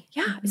 comfy.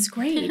 Yeah, it's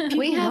great. People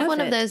We have love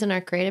one of it. those in our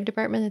creative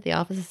department at the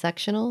office is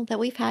sectional that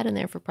we've had in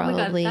there for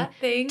probably that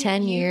thing,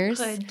 10 you years.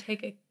 could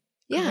take a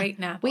Yeah. great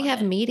nap We on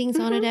have it. meetings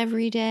on it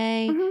every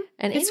day, Mhm.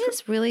 and It's it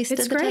has really stood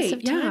it's the test great,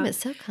 of time. yeah. It's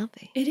so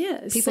comfy. It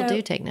is. People So-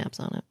 do take naps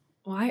on it.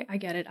 Well, I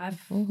get it.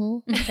 I've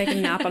Mm-hmm. taken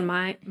a nap on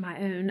my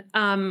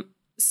own.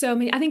 So I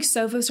mean, I think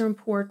sofas are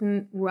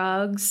important.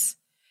 Rugs,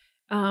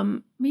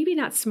 maybe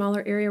not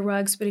smaller area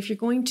rugs, but if you're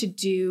going to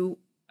do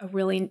a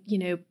really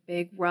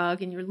big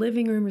rug in your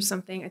living room or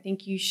something, I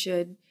think you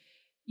should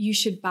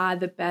buy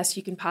the best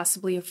you can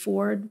possibly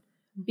afford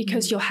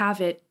because you'll have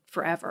it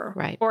forever,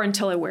 Right. Or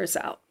until it wears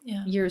out,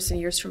 Yeah. years and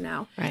years from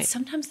now. Right.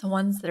 Sometimes the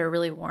ones that are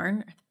really worn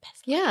are the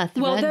best. Yeah.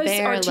 Well, those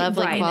Threadbare, are too-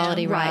 lovely right,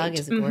 quality right. rug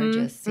is Mhm,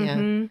 gorgeous. Yeah.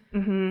 mhm,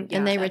 mhm, yeah.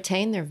 And they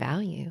retain their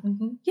value.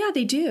 Mm-hmm. Yeah,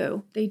 they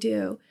do. They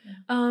do. Yeah.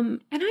 And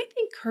I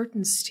think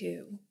curtains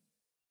too.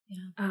 Yeah.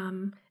 I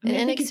mean,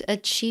 And I think a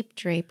cheap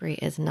drapery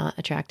is not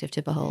attractive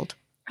to behold.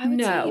 I would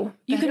say no,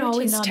 you can better to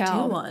always not do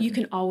tell. one. You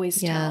can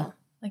always Yeah. tell.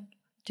 like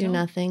Do don't-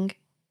 nothing.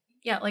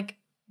 Yeah, like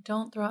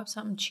don't throw up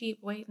something cheap.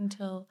 Wait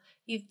until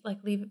you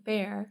leave it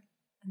bare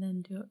and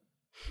then do it.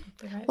 Like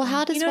the right Well, way.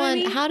 how does You know what I one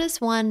mean? how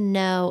does one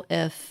know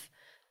if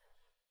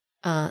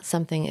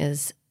something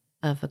is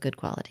of a good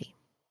quality?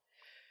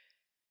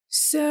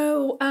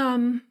 So,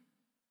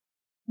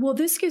 well,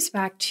 this goes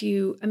back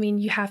to, I mean,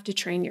 you have to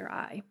train your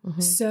eye.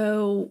 Mhm.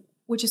 So,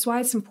 which is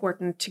why it's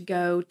important to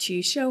go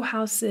to show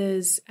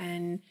houses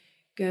and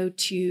go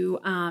to,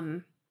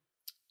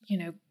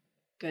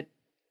 good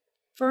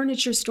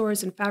furniture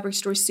stores and fabric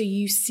stores. So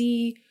you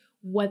see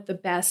what the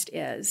best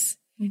is.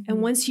 Mm-hmm.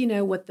 And once you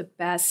know what the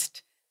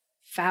best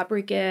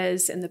fabric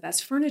is and the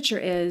best furniture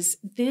is,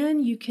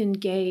 then you can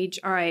gauge,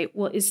 all right,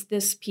 well, is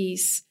this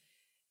piece,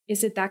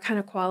 is it that kind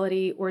of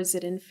quality or is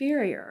it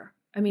inferior?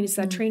 I mean, is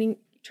that training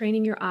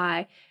your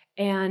eye?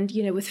 And,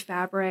 with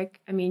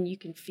fabric, I mean, you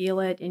can feel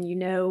it and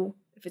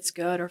if it's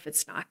good or if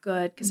it's not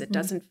good, because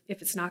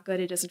if it's not good,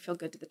 it doesn't feel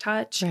good to the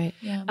touch. Right.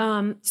 Yeah.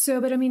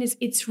 But I mean,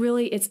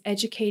 it's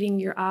educating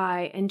your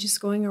eye and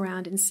just going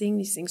around and seeing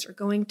these things, or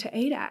going to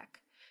ADAC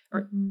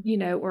or,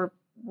 or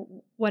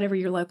whatever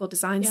your local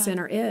design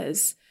center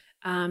is.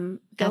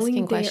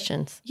 Asking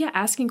questions. Yeah,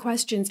 asking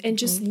questions and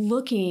just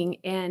looking,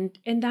 and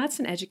that's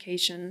an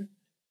education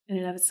in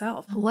and of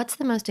itself. What's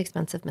the most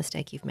expensive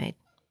mistake you've made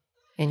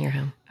in your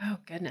home? Oh,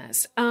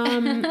 goodness. All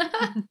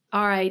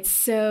right.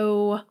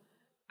 So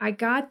I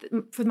got,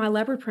 for my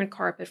leopard print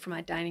carpet for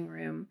my dining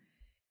room,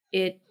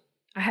 I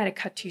had it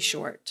cut too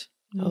short.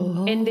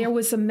 Oh. And there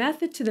was a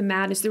method to the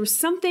madness. There was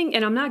something,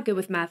 and I'm not good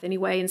with math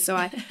anyway. And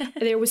so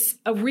there was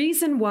a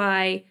reason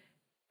why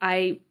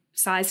I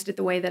sized it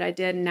the way that I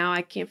did. And now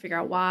I can't figure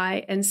out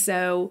why. And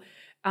so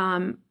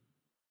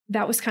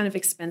that was kind of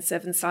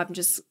expensive. And so I'm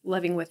just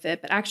living with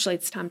it. But actually,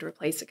 it's time to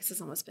replace it because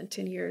it's almost been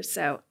 10 years.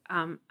 So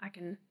I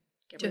can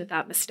get rid of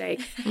that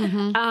mistake.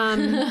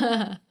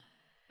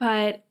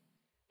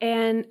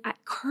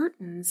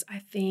 Curtains, I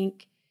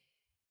think,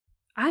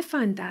 I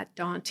find that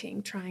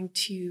daunting, trying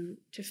to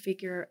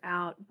figure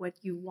out what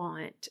you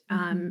want.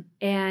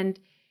 And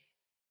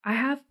I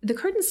have the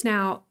curtains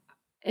now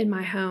in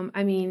my home.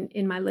 I mean,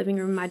 in my living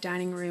room, my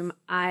dining room,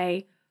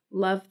 I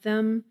love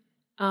them.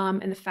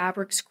 And the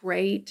fabric's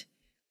great,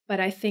 but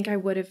I think I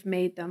would have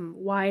made them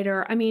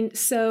wider. I mean,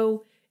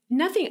 so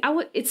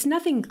it's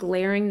nothing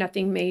glaring,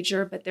 nothing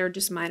major, but they're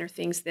just minor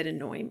things that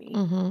annoy me.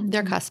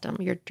 They're custom,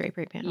 your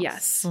drapery panels.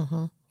 Yes.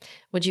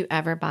 Would you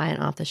ever buy an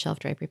off-the-shelf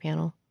drapery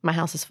panel? My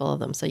house is full of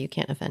them, so you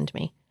can't offend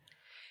me.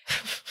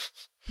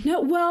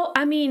 No, well,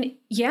 I mean,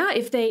 yeah,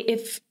 if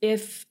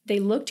they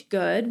looked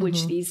good,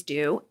 which these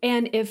do,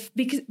 and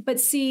but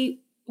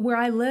see, where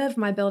I live,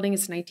 my building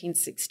is built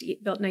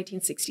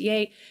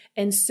 1968,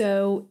 and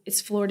so it's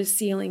floor to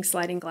ceiling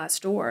sliding glass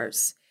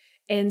doors.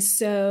 And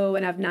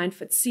I have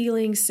 9-foot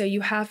ceilings, so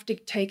you have to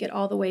take it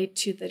all the way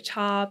to the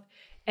top.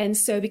 And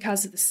so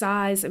because of the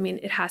size, I mean,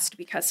 it has to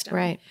be custom.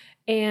 Right.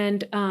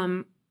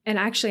 And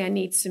actually I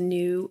need some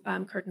new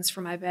curtains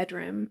for my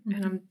bedroom.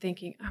 And I'm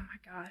thinking, oh my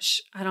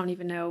gosh, I don't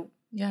even know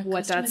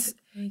what that's.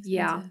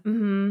 Yeah.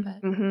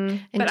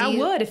 But I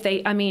would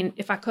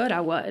if I could,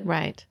 I would.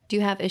 Right. Do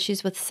you have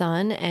issues with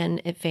sun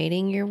and it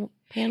fading your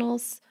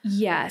panels?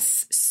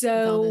 Yes. With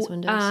all those So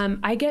windows?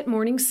 I get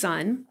morning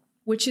sun,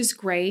 which is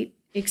great,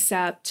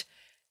 except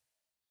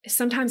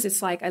sometimes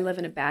it's like I live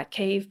in a bat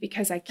cave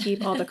because I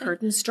keep all the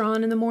curtains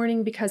drawn in the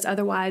morning, because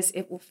otherwise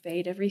it will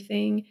fade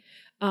everything.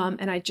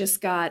 And I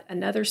just got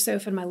another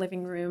sofa in my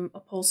living room,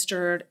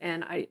 upholstered,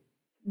 and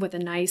with a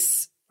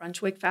nice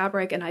Brunswick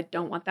fabric, and I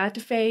don't want that to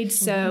fade.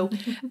 So,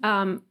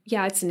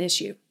 it's an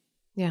issue.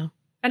 Yeah.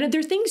 And there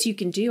are things you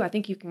can do. I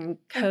think you can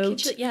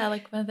coat.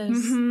 Like one of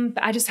those.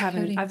 But I just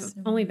haven't. coatings.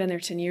 I've only been there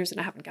 10 years, and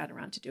I haven't gotten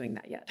around to doing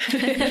that yet. Do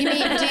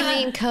you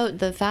mean coat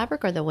the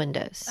fabric or the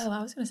windows? Oh,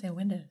 I was going to say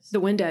windows. The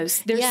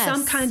windows. There's Yes.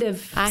 some kind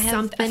of I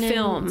have been in-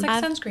 film. It's like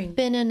I've sunscreen.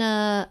 Been in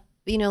a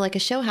like a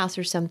show house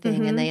or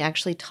something, and they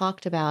actually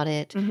talked about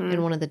it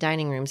in one of the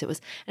dining rooms. And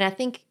I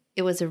think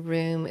it was a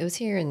room. It was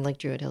here in like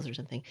Druid Hills or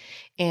something,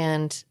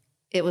 and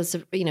it was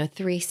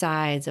 3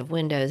 sides of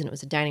windows, and it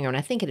was a dining room. And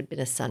I think it had been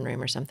a sunroom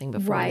or something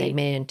before they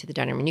made it into the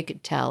dining room. And you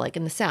could tell, like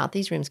in the South,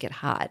 these rooms get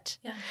hot,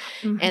 Yeah.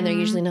 and they're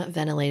usually not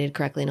ventilated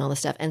correctly and all this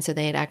stuff. And so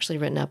they had actually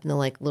written up in the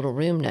like little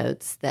room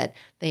notes that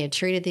they had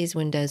treated these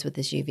windows with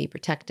this UV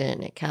protectant,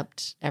 and it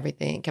kept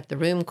the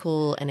room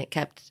cool, and it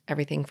kept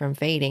everything from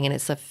fading. And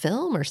it's a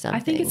film or something.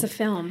 I think it's a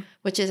film.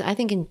 Which is, I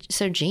think,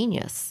 so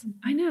genius.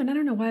 I know, and I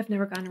don't know why I've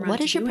never gotten around. What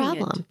to is your doing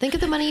problem? it. Think of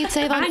the money you'd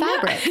save on I know.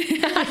 fabric.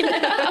 I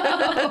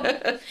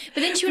know.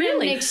 But then you would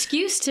have an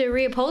excuse to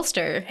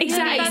reupholster.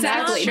 Exactly.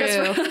 That's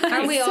true.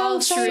 Aren't we all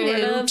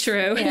true?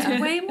 True.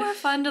 It's way more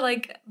fun to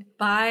like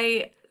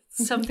buy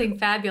something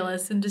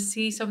fabulous and to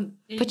see some.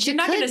 But you're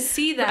not going to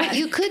see that.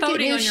 You could get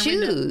coating new on your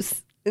window.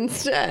 shoes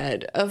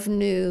instead of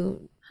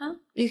new. Huh?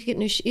 You could get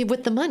new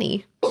with the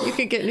money. You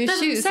could get new That's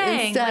what I'm shoes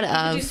saying. instead Like, you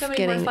of could do so many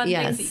getting more fun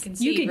things that you can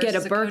see. You could get a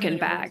versus coat Birkin on your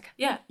bag. windows.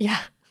 Yeah. Yeah.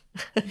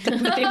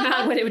 the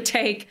amount what it would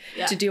take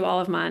to do all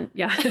of mine.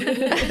 Yeah.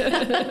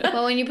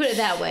 Well, when you put it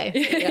that way,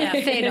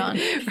 fade on.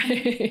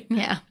 Right.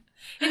 Yeah.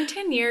 In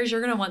 10 years,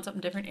 you're going to want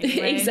something different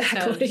anyway. So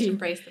Exactly. just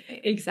embrace the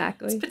fate.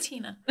 Exactly. It's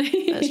patina.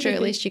 That's true.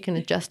 At least you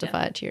can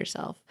justify it to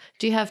yourself.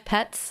 Do you have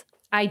pets?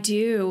 I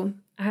do.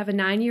 I have a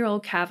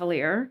 9-year-old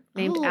Cavalier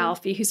named Oh.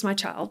 Alfie, who's my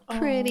child.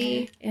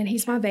 Pretty. And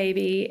he's my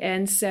baby.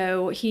 And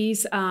so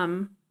he's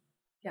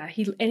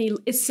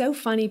it's so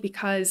funny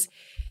because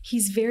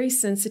he's very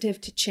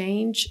sensitive to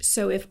change.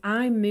 So if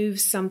I move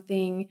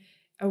something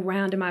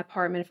around in my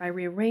apartment, if I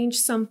rearrange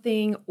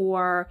something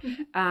or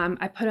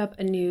I put up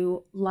a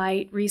new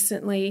light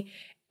recently,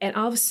 and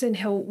all of a sudden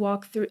he'll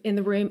walk through in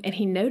the room and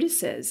he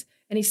notices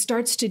and he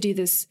starts to do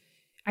this.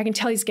 I can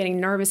tell he's getting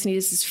nervous and he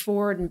does this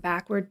forward and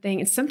backward thing.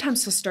 And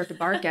sometimes he'll start to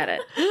bark at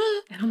it.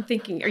 And I'm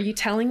thinking, are you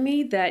telling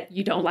me that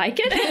you don't like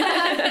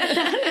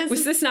it?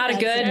 Was this not a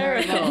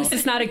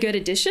good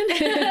addition?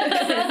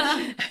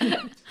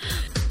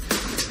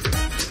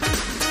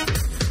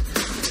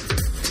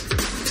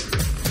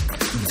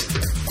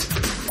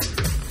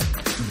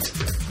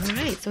 All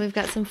right, so we've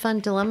got some fun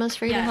dilemmas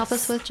for you to help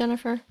us with,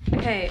 Jennifer.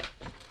 Okay.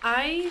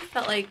 I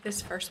felt like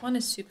this first one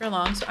is super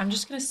long, so I'm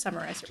just going to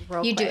summarize it real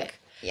quick. You do it.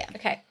 Yeah.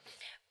 Okay.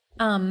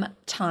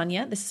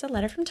 Tanya, this is a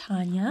letter from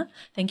Tanya.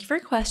 Thank you for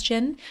your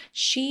question.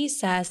 She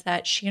says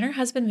that she and her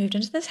husband moved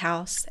into this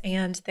house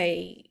and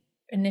they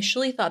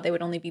initially thought they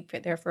would only be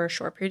there for a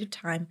short period of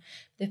time.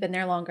 They've been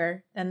there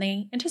longer than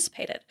they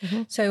anticipated.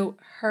 Mm-hmm. So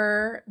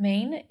her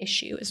main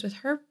issue is with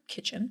her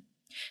kitchen.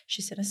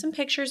 She sent us some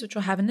pictures, which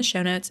we'll have in the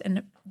show notes,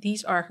 and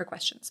these are her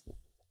questions.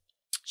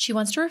 She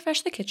wants to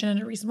refresh the kitchen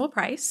at a reasonable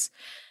price,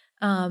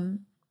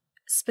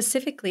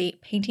 specifically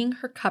painting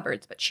her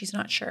cupboards, but she's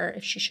not sure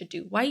if she should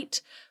do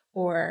white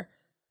or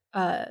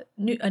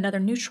another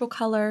neutral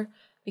color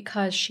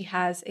because she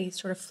has a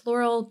sort of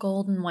floral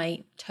gold and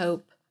white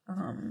taupe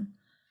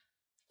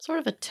Sort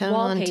of a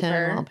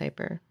tone-on-tone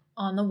wallpaper.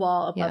 On the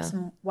wall above Yeah.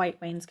 some white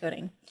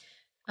wainscoting.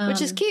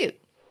 Which is cute.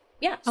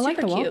 Yeah, I like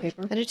the super cute.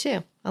 wallpaper. I do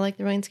too. I like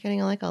the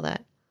wainscoting. I like all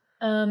that.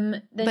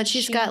 Then But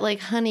she's got like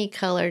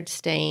honey-colored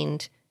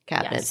stained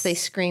cabinets. Yes. They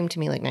scream to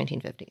me like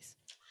 1950s.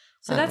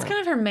 So that's kind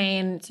of her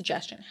main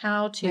suggestion,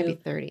 how to Maybe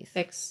 30s.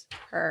 fix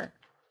her.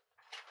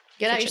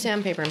 Get out your kitchen.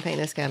 sandpaper and paint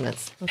those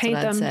cabinets. That's Paint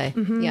what I'd them. say.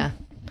 Mhm. Yeah.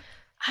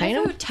 I Paint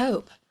 'em? wrote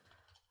taupe.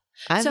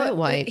 I vote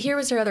white. Here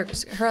was her other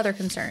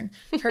concern.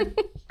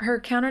 Her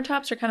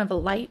countertops are kind of a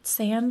light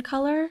sand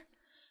color,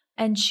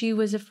 and she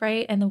was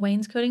afraid. And the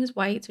wainscoting is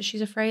white, so she's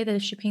afraid that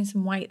if she paints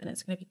them white, then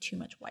it's going to be too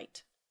much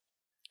white.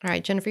 All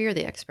right, Jennifer, you're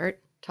the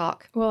expert.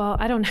 Talk. Well,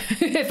 I don't know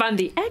if I'm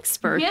the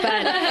expert,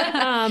 but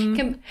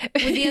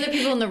With the other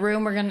people in the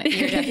room, you're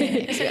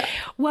definitely.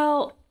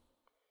 well,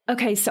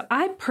 okay. So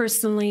I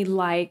personally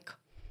like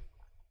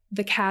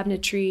the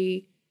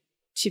cabinetry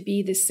to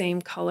be the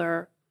same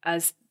color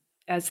as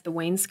the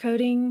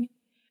wainscoting,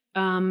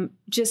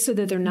 just so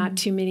that there are not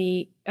too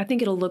many. I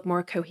think it'll look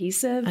more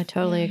cohesive. I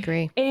totally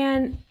agree.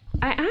 And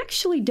I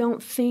actually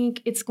don't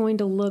think it's going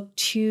to look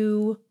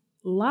too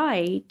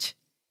light.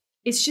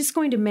 It's just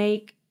going to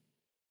make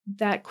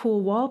that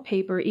cool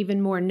wallpaper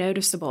even more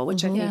noticeable,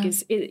 which I think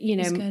is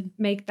good.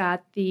 make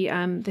that the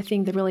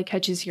thing that really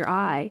catches your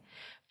eye.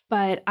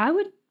 But I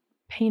would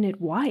paint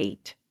it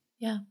white.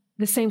 Yeah.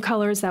 The same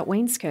color as that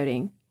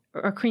wainscoting,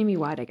 or creamy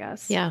white, I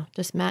guess. Yeah,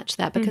 just match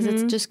that because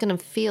it's just going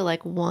to feel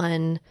like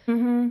one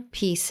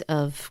piece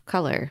of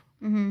color.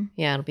 Mm-hmm.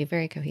 Yeah, it'll be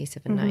very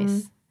cohesive and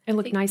nice. And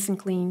look nice and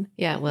clean.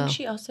 Yeah, I it think will.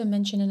 she also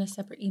mentioned in a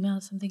separate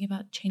email something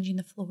about changing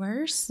the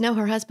floors. No,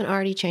 her husband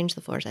already changed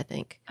the floors, I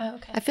think. Oh,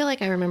 okay. I feel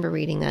like I remember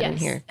reading that in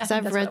Yes, here I because think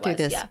I've that's read what through it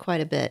was, this yeah. quite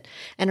a bit.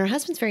 And her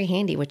husband's very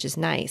handy, which is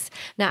nice.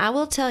 Now, I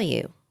will tell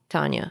you,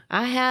 Tanya,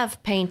 I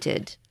have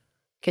painted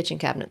kitchen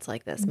cabinets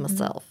like this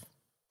myself.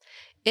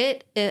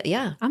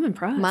 Yeah, I'm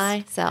impressed.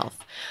 myself.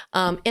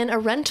 In a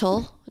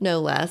rental,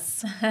 no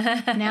less.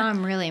 Now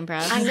I'm really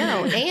impressed. I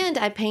know. And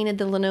I painted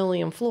the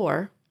linoleum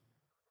floor.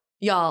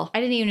 Y'all, I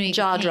didn't even know you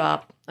jaw could paint.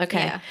 drop.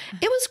 Okay. Yeah.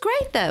 It was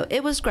great, though.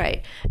 It was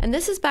great. And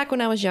this is back when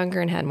I was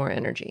younger and had more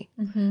energy.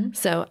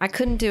 So I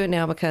couldn't do it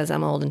now because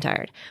I'm old and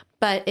tired.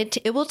 But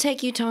it will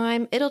take you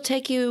time. It'll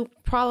take you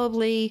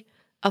probably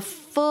a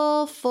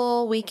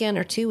full weekend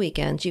or 2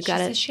 weekends. You've got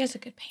to. She has a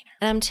good painter.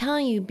 And I'm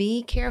telling you,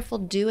 be careful.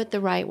 Do it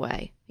the right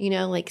way. You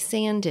know, like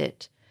sand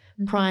it,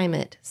 prime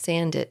it,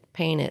 sand it,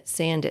 paint it,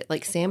 sand it.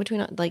 Like sand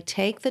between. Like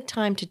take the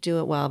time to do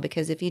it well,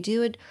 because if you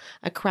do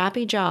a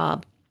crappy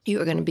job,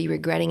 you are going to be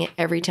regretting it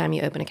every time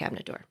you open a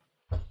cabinet door.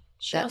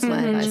 That's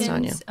my advice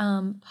on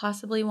you.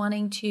 Possibly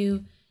wanting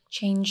to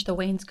change the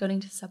wainscoting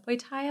to subway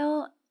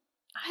tile.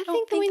 I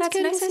don't think that's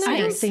wainscoting's necessary. I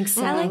don't think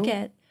so. I like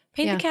it.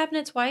 Paint Yeah. the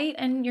cabinets white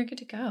and you're good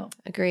to go.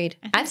 Agreed.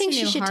 I think I think some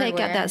she new should take out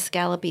hardware. that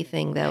scallopy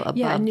thing though above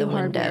Yeah, the new window.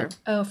 hardware.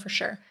 Oh, for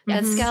sure.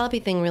 That scallopy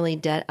thing really,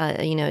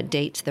 it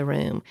dates the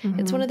room.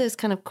 It's one of those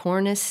kind of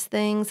cornice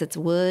things. It's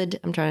wood.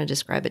 I'm trying to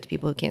describe it to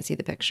people who can't see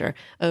the picture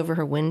over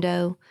her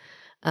window.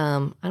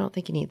 I don't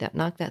think you need that.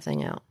 Knock that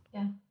thing out.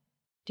 Yeah.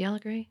 Do y'all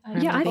agree? Or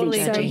am Yeah, I think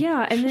being so. judgy?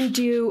 Yeah, and then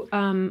do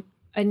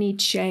a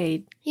neat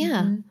shade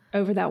Yeah.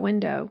 over that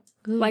window,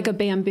 like a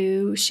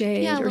bamboo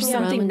shade Yeah, a or little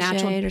something Roman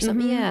natural shade or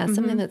something. Mhm, Yeah,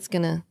 something mhm. that's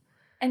gonna.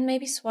 And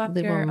maybe swap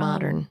Live your more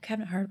modern.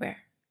 cabinet hardware.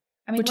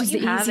 I mean, Which what is you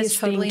the have is easiest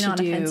thing totally to not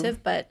do.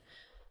 offensive, but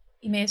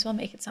you may as well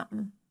make it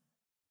something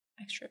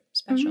extra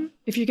special.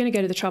 If you're going to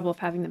go to the trouble of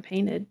having them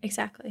painted.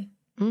 Exactly.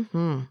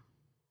 Mm-hmm.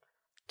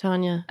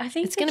 Tanya, I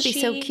think it's gonna that be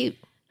so she- cute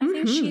I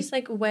think Mhm. she's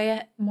like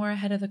more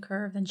ahead of the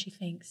curve than she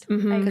thinks.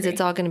 Mhm. I because agree. it's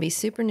all gonna be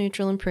super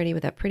neutral and pretty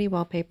with that pretty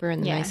wallpaper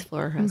and the Yeah. nice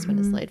floor her husband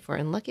is laid for.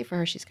 And lucky for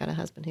her, she's got a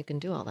husband who can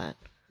do all that.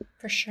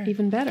 for sure.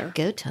 Even better.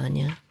 Go,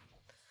 Tanya.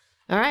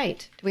 All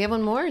right. Do we have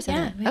one more? Is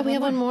that Yeah, it? We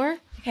have one more?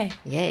 Okay.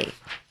 Yay.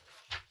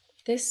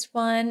 This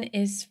one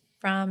is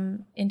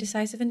from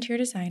Indecisive Interior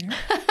Designer.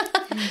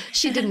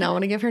 She did not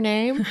want to give her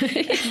name.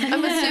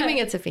 I'm assuming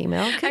it's a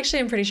female. Actually,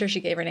 I'm pretty sure she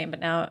gave her name, but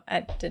now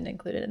I didn't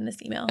include it in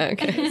this email.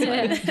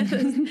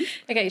 Okay.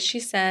 Okay, she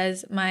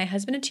says, my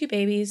husband and 2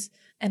 babies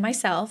and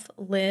myself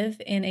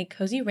live in a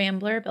cozy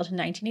Rambler built in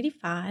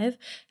 1985.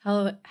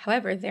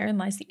 However, therein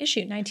lies the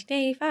issue.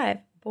 1985.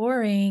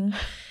 Boring.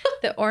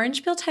 The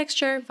orange peel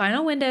texture,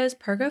 vinyl windows,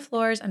 pergo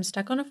floors. I'm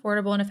stuck on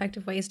affordable and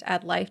effective ways to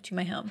add life to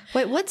my home.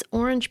 Wait, what's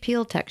orange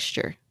peel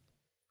texture?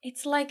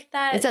 It's like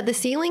that. Is that the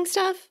ceiling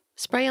stuff?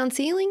 Spray on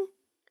ceiling?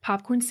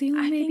 Popcorn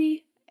ceiling,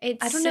 maybe?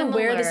 It's I don't know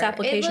where this similar.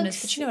 application It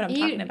is, but you know what I'm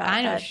talking about.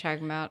 I know that what you're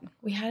talking about.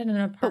 We had it in an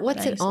apartment. But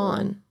what's I it used to live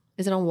in. on?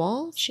 Is it on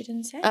walls? She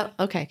didn't say. Oh,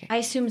 okay. I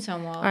assume it's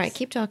on walls. All right,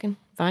 keep talking.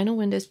 Vinyl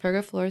windows,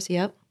 pergo floors.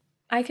 Yep.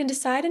 I can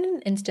decide in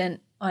an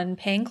instant on a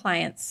paying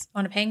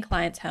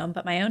client's home,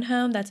 but my own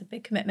home, that's a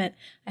big commitment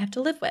I have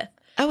to live with.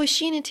 Oh, is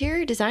she an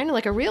interior designer,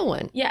 like a real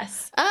one?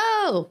 Yes.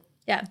 Oh,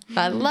 Yeah.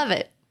 I love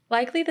it.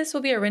 Likely this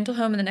will be a rental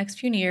home in the next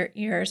few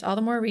years. All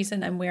the more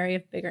reason I'm wary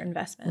of bigger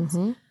investments.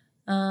 Mhm.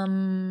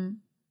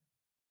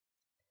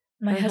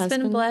 My Her husband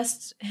husband?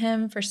 blessed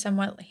him for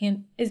somewhat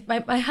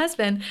my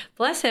husband,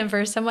 bless him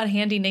for somewhat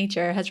handy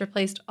nature, has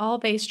replaced all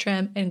base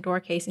trim and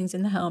door casings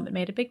in the home. It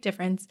made a big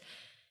difference.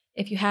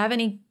 If you have an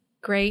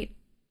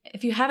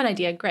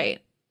idea,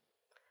 great.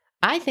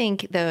 I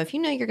think, though, if you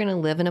know you're going to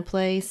live in a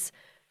place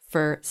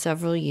for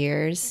several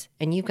years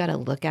and you've got to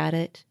look at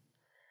it,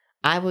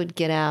 I would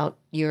get out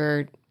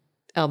your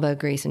elbow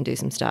grease and do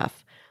some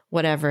stuff,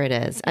 whatever it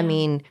is. I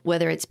mean,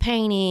 whether it's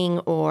painting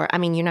or, I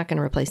mean, you're not going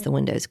to replace the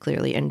windows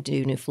clearly and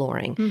do new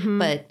flooring,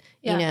 but,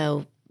 Yeah. you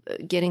know,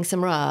 getting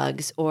some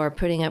rugs or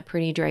putting up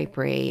pretty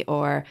drapery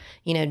or,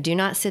 you know, do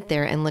not sit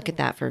there and look at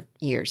that for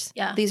years.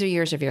 Yeah. These are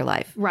years of your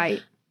life.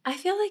 Right. I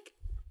feel like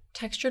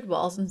textured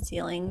walls and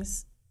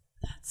ceilings,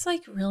 that's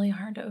like really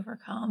hard to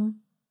overcome.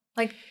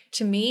 Like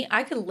to me,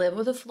 I could live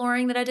with a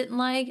flooring that I didn't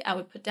like. I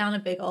would put down a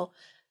big old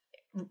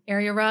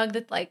area rug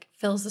that like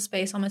fills the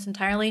space almost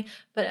entirely.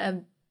 But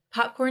a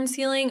popcorn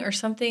ceiling or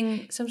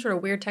something, some sort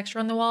of weird texture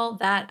on the wall,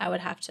 that I would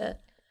have to.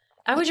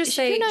 I would just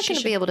say you're not she going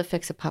to should- be able to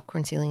fix a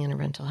popcorn ceiling in a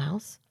rental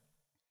house.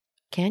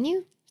 Can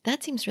you?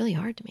 That seems really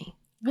hard to me.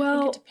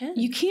 Well, depends.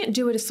 you can't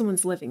do it if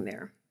someone's living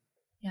there.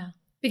 Yeah.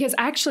 Because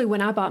actually,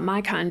 when I bought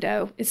my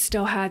condo, it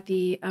still had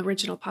the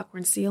original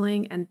popcorn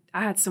ceiling, and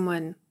I had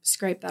someone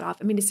scrape that off.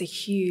 I mean, it's a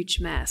huge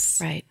mess.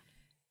 Right.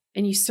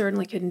 And you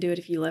certainly couldn't do it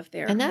if you lived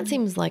there. And that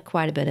seems like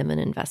quite a bit of an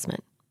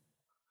investment.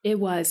 It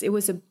was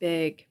a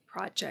big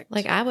project.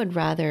 Like I would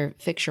rather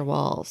fix your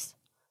walls,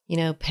 you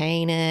know,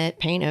 paint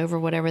over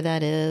whatever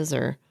that is,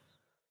 or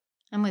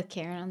I'm with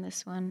Karen on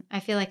this one. I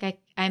feel like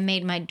I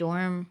made my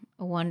dorm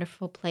a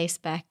wonderful place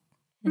back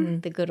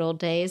in the good old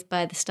days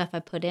by the stuff I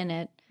put in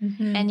it.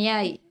 Mhm. And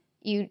yeah,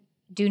 you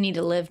do need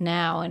to live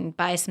now and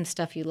buy some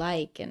stuff you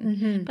like.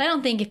 And but I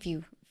don't think if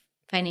you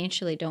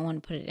financially don't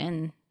want to put it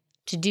in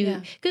to do, Yeah.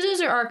 because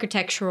those are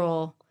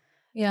architectural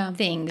Yeah.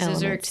 things.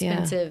 Those are Elements, yeah.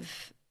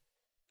 expensive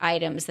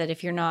items that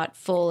if you're not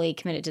fully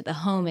committed to the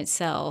home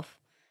itself,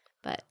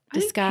 but I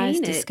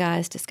think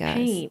disguise.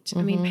 paint.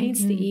 I mean, Mhm.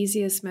 paint's the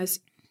easiest,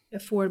 most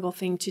affordable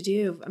thing to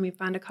do. I mean,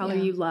 find a color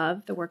Yeah. you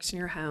love that works in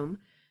your home,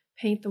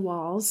 paint the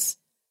walls,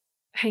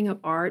 hang up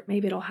art.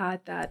 Maybe it'll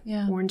hide that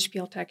Yeah. orange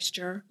peel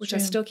texture, which I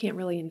True. still can't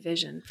really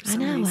envision for I some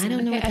know. reason. I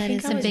don't know Okay, what I that think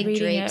is. I some was big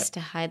reading drapes it. to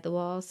hide the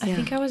walls. I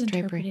think I was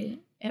drapery. interpreting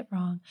it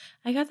wrong.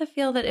 I got the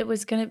feel that it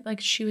was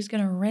she was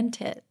gonna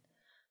rent it,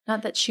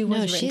 not that she was No,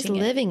 renting she's it.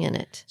 living in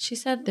it. She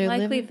said They're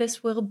likely living-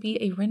 this will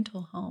be a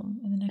rental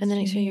home in the next, In the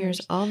next few years,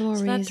 all the more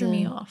so reason. that threw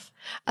me off.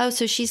 Oh,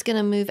 so she's going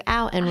to move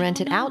out and I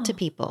rent it don't out to know.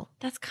 people.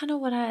 That's kind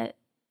of what I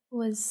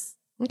was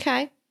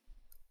Okay.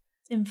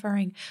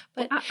 inferring.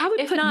 But I would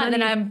if put not, then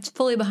money- I'm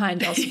fully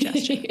behind y'all's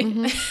suggestion.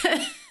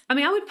 Mhm. I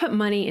mean, I would put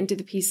money into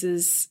the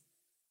pieces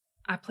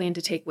I plan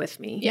to take with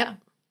me. Yeah.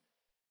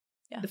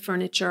 The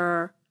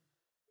furniture,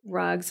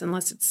 rugs,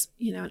 unless it's,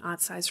 an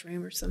odd size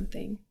room or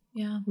something.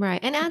 Yeah. Right.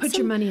 And Put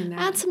your money in that.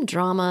 Add some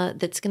drama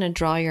that's going to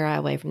draw your eye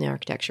away from the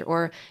architecture.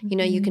 Or,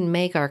 you can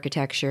make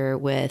architecture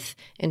with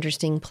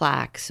interesting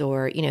plaques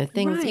or, things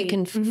that you Right.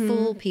 can Mhm.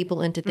 fool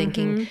people into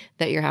thinking Mhm.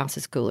 that your house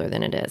is cooler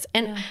than it is.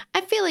 And Yeah.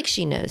 I feel like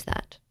she knows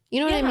that. You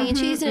know what I Yeah. mean?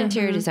 She's an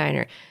interior Mhm.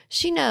 designer.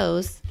 She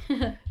knows.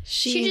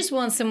 She just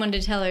wants someone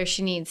to tell her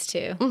she needs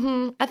to.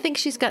 Mhm. I think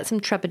she's got some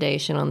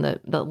trepidation on the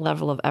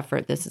level of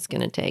effort this is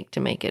going to take to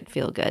make it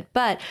feel good.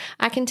 But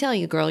I can tell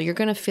you, girl, you're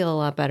going to feel a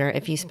lot better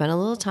if you spend a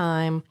little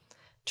time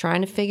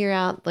trying to figure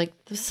out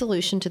like the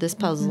solution to this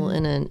puzzle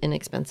in an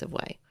inexpensive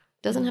way.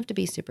 Doesn't have to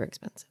be super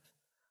expensive.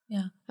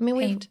 Yeah. I mean,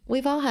 Paint.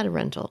 we've all had a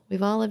rental.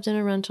 We've all lived in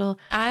a rental.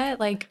 I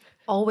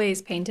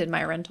always painted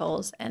my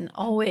rentals and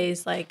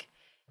always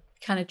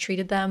kind of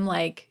treated them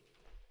like,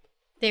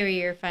 They were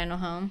your final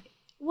home.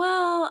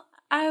 well,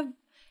 I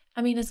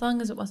mean, as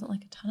long as it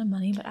wasn't a ton of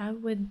money, but I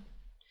would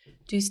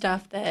do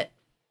stuff that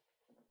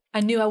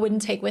I knew I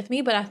wouldn't take with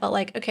me, but I felt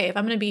like, okay, if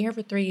I'm going to be here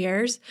for 3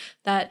 years,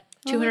 that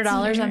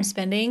 $200 I'm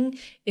spending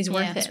is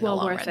worth Yeah. it. It's in the well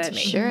long worth run to it.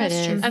 me. Sure it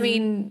That's true. is. I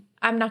mean,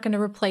 I'm not going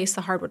to replace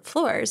the hardwood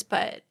floors,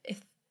 but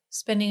if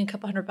spending a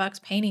couple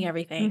 $100 painting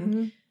everything,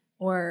 Mhm.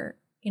 or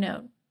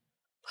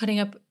putting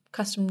up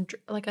custom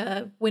like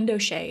a window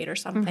shade or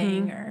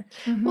something, or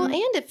Well,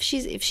 and if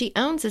she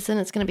owns this and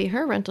it's going to be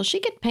her rental, she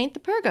could paint the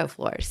pergo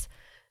floors.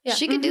 Yeah.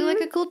 She could do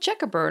like a cool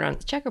checkerboard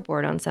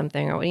on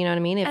something, or you know what I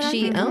mean. If And I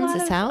she think a owns lot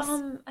this of,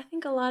 house, I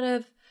think a lot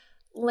of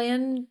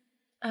land.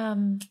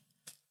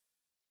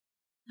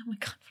 Oh my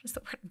God, what is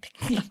the word I'm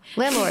thinking of?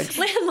 landlords.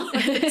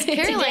 Landlords.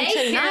 Caroline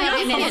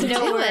tonight has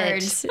no do it.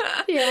 words.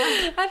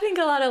 Yeah, I think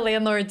a lot of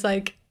landlords,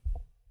 like,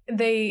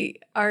 they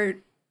are,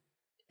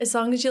 as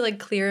long as you like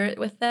clear it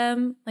with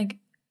them, like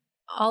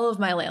all of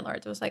my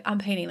landlords was like, I'm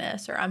painting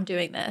this or I'm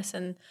doing this,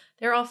 and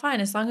they're all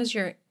fine as long as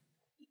you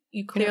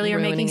clearly are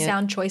making ruining it.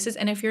 sound choices.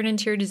 And if you're an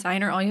interior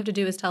designer, all you have to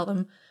do is tell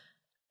them,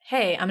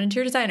 hey, I'm an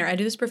interior designer. I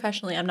do this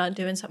professionally. I'm not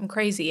doing something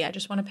crazy. I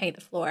just want to paint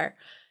the floor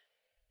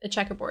a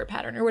checkerboard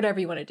pattern or whatever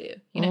you want to do.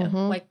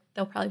 Like,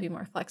 they'll probably be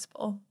more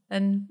flexible.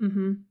 And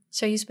Mhm.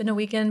 so you spend a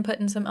weekend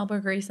putting some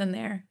elbow grease in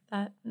there.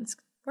 That's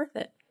worth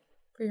it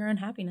for your own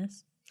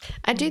happiness.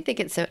 I do think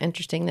it's so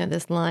interesting though,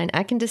 this line.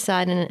 I can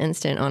decide in an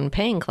instant on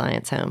paying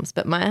clients' homes,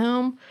 but my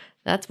home,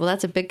 that's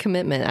a big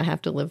commitment I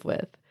have to live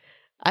with.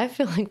 I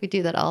feel like we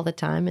do that all the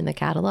time in the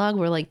catalog.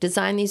 We're like,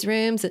 design these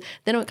rooms. Then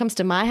when it comes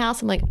to my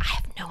house, I'm like, I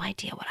have no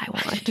idea what I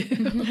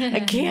want. I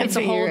can't It's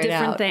a figure whole it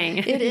different out. thing.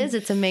 It is.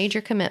 It's a major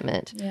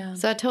commitment. Yeah.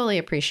 So I totally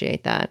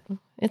appreciate that.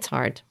 It's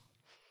hard.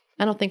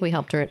 I don't think we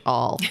helped her at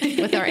all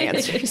with our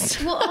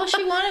answers. Well, all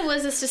she wanted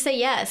was us to say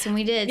yes, and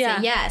we did Yeah.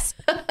 say yes.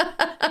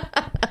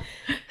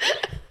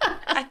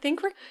 I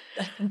think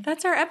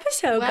that's our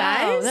episode, Wow,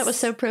 guys. that was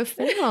so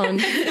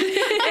profound.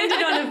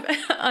 ended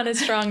on a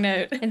strong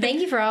note. And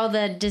thank you for all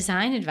the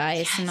design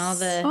advice and all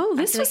the. Oh,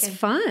 this I feel was like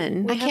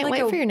fun. I have can't like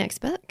wait a- for your next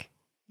book.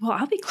 Well,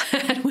 I'll be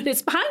glad when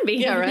it's behind me.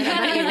 Yeah, right. I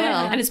bet you will.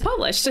 And it's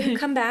published.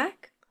 Come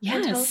back.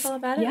 Yes. Tell us all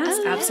about it. Yes,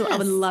 Oh, absolutely. I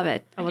would yes. love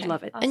it. I would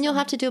love it. And you'll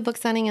have to do a book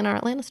signing in our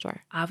Atlanta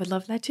store. I would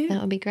love that too. That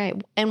would be great.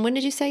 And when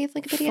did you say you'd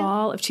link a video?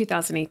 Fall of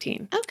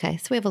 2018. Okay,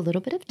 so we have a little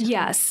bit of time.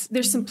 Yes,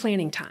 there's some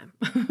planning time.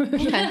 Okay,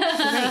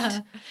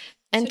 great.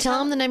 And tell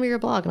them the name of your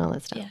blog and all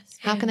that stuff. Yes.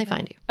 How can they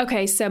find you?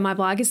 Okay, so my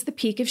blog is The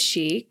Peak of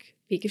Chic,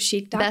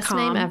 peakofchic.com. Best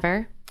name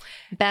ever.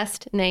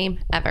 Best name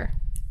ever.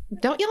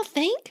 Don't y'all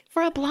think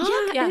for a blog?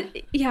 Yeah,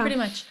 Yeah, pretty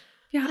much.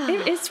 Yeah,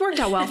 it's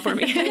worked out well for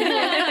me.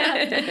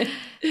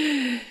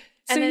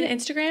 And then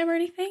Instagram or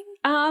anything?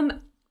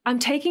 I'm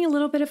taking a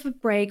little bit of a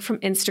break from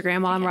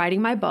Instagram while I'm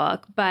writing my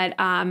book, but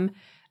I'm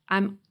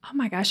oh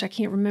my gosh, I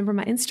can't remember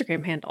my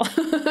Instagram handle.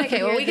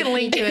 Okay, well, we can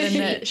link to it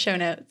in the show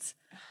notes.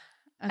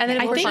 And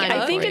then I we'll think find it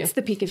I think for you. it's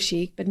the Peak of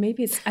Chic, but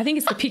maybe I think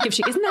it's the Peak of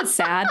Chic. Isn't that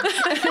sad?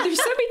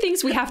 There's so many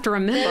things we have to The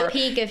remember.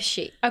 peak of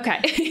chic Okay.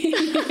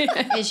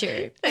 is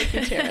your.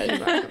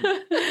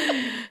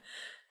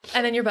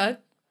 And then your book.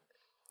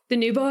 The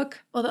new book,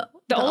 Well,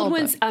 the old old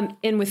one's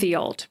In with the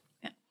Old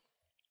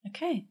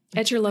okay.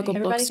 at your local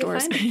Everybody can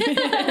bookstores. find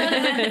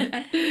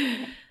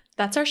it.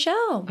 That's our show.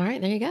 All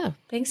right, there you go.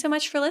 Thanks so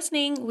much for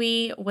listening.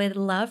 We would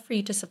love for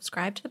you to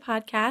subscribe to the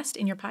podcast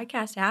in your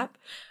podcast app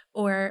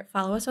or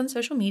follow us on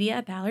social media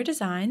at Ballard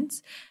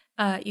Designs.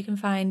 You can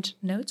find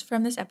notes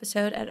from this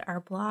episode at our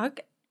blog,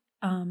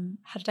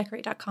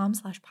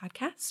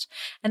 howtodecorate.com/podcast.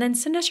 And then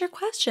send us your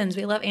questions.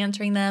 We love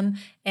answering them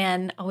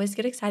and always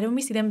get excited when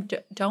we see them.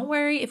 Don't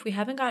worry if we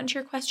haven't gotten to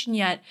your question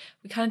yet.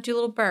 We kind of do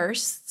little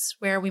bursts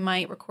where we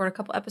might record a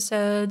couple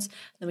episodes,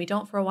 then we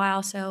don't for a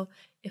while. So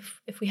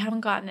if we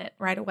haven't gotten it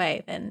right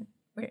away, then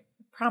we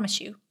promise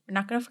you, we're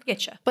not going to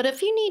forget you. But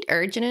if you need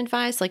urgent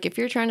advice, like if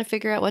you're trying to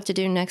figure out what to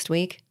do next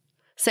week,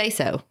 say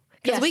so.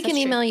 Because Yes, we can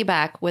that's email you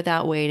back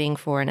without waiting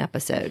for an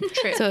episode.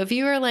 True. So if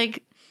you are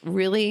like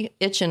really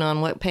itching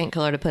on what paint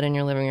color to put in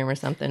your living room or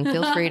something,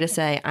 feel free to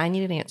say, I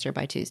need an answer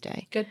by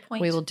Tuesday. Good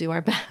point. We will do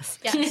our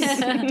best Yes.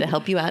 to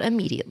help you out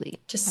immediately.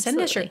 Just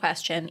send us your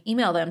question.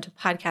 Email them to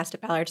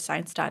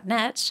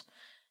podcast@ballarddesigns.net.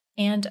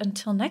 And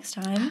until next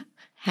time,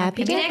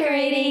 Happy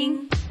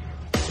Decorating.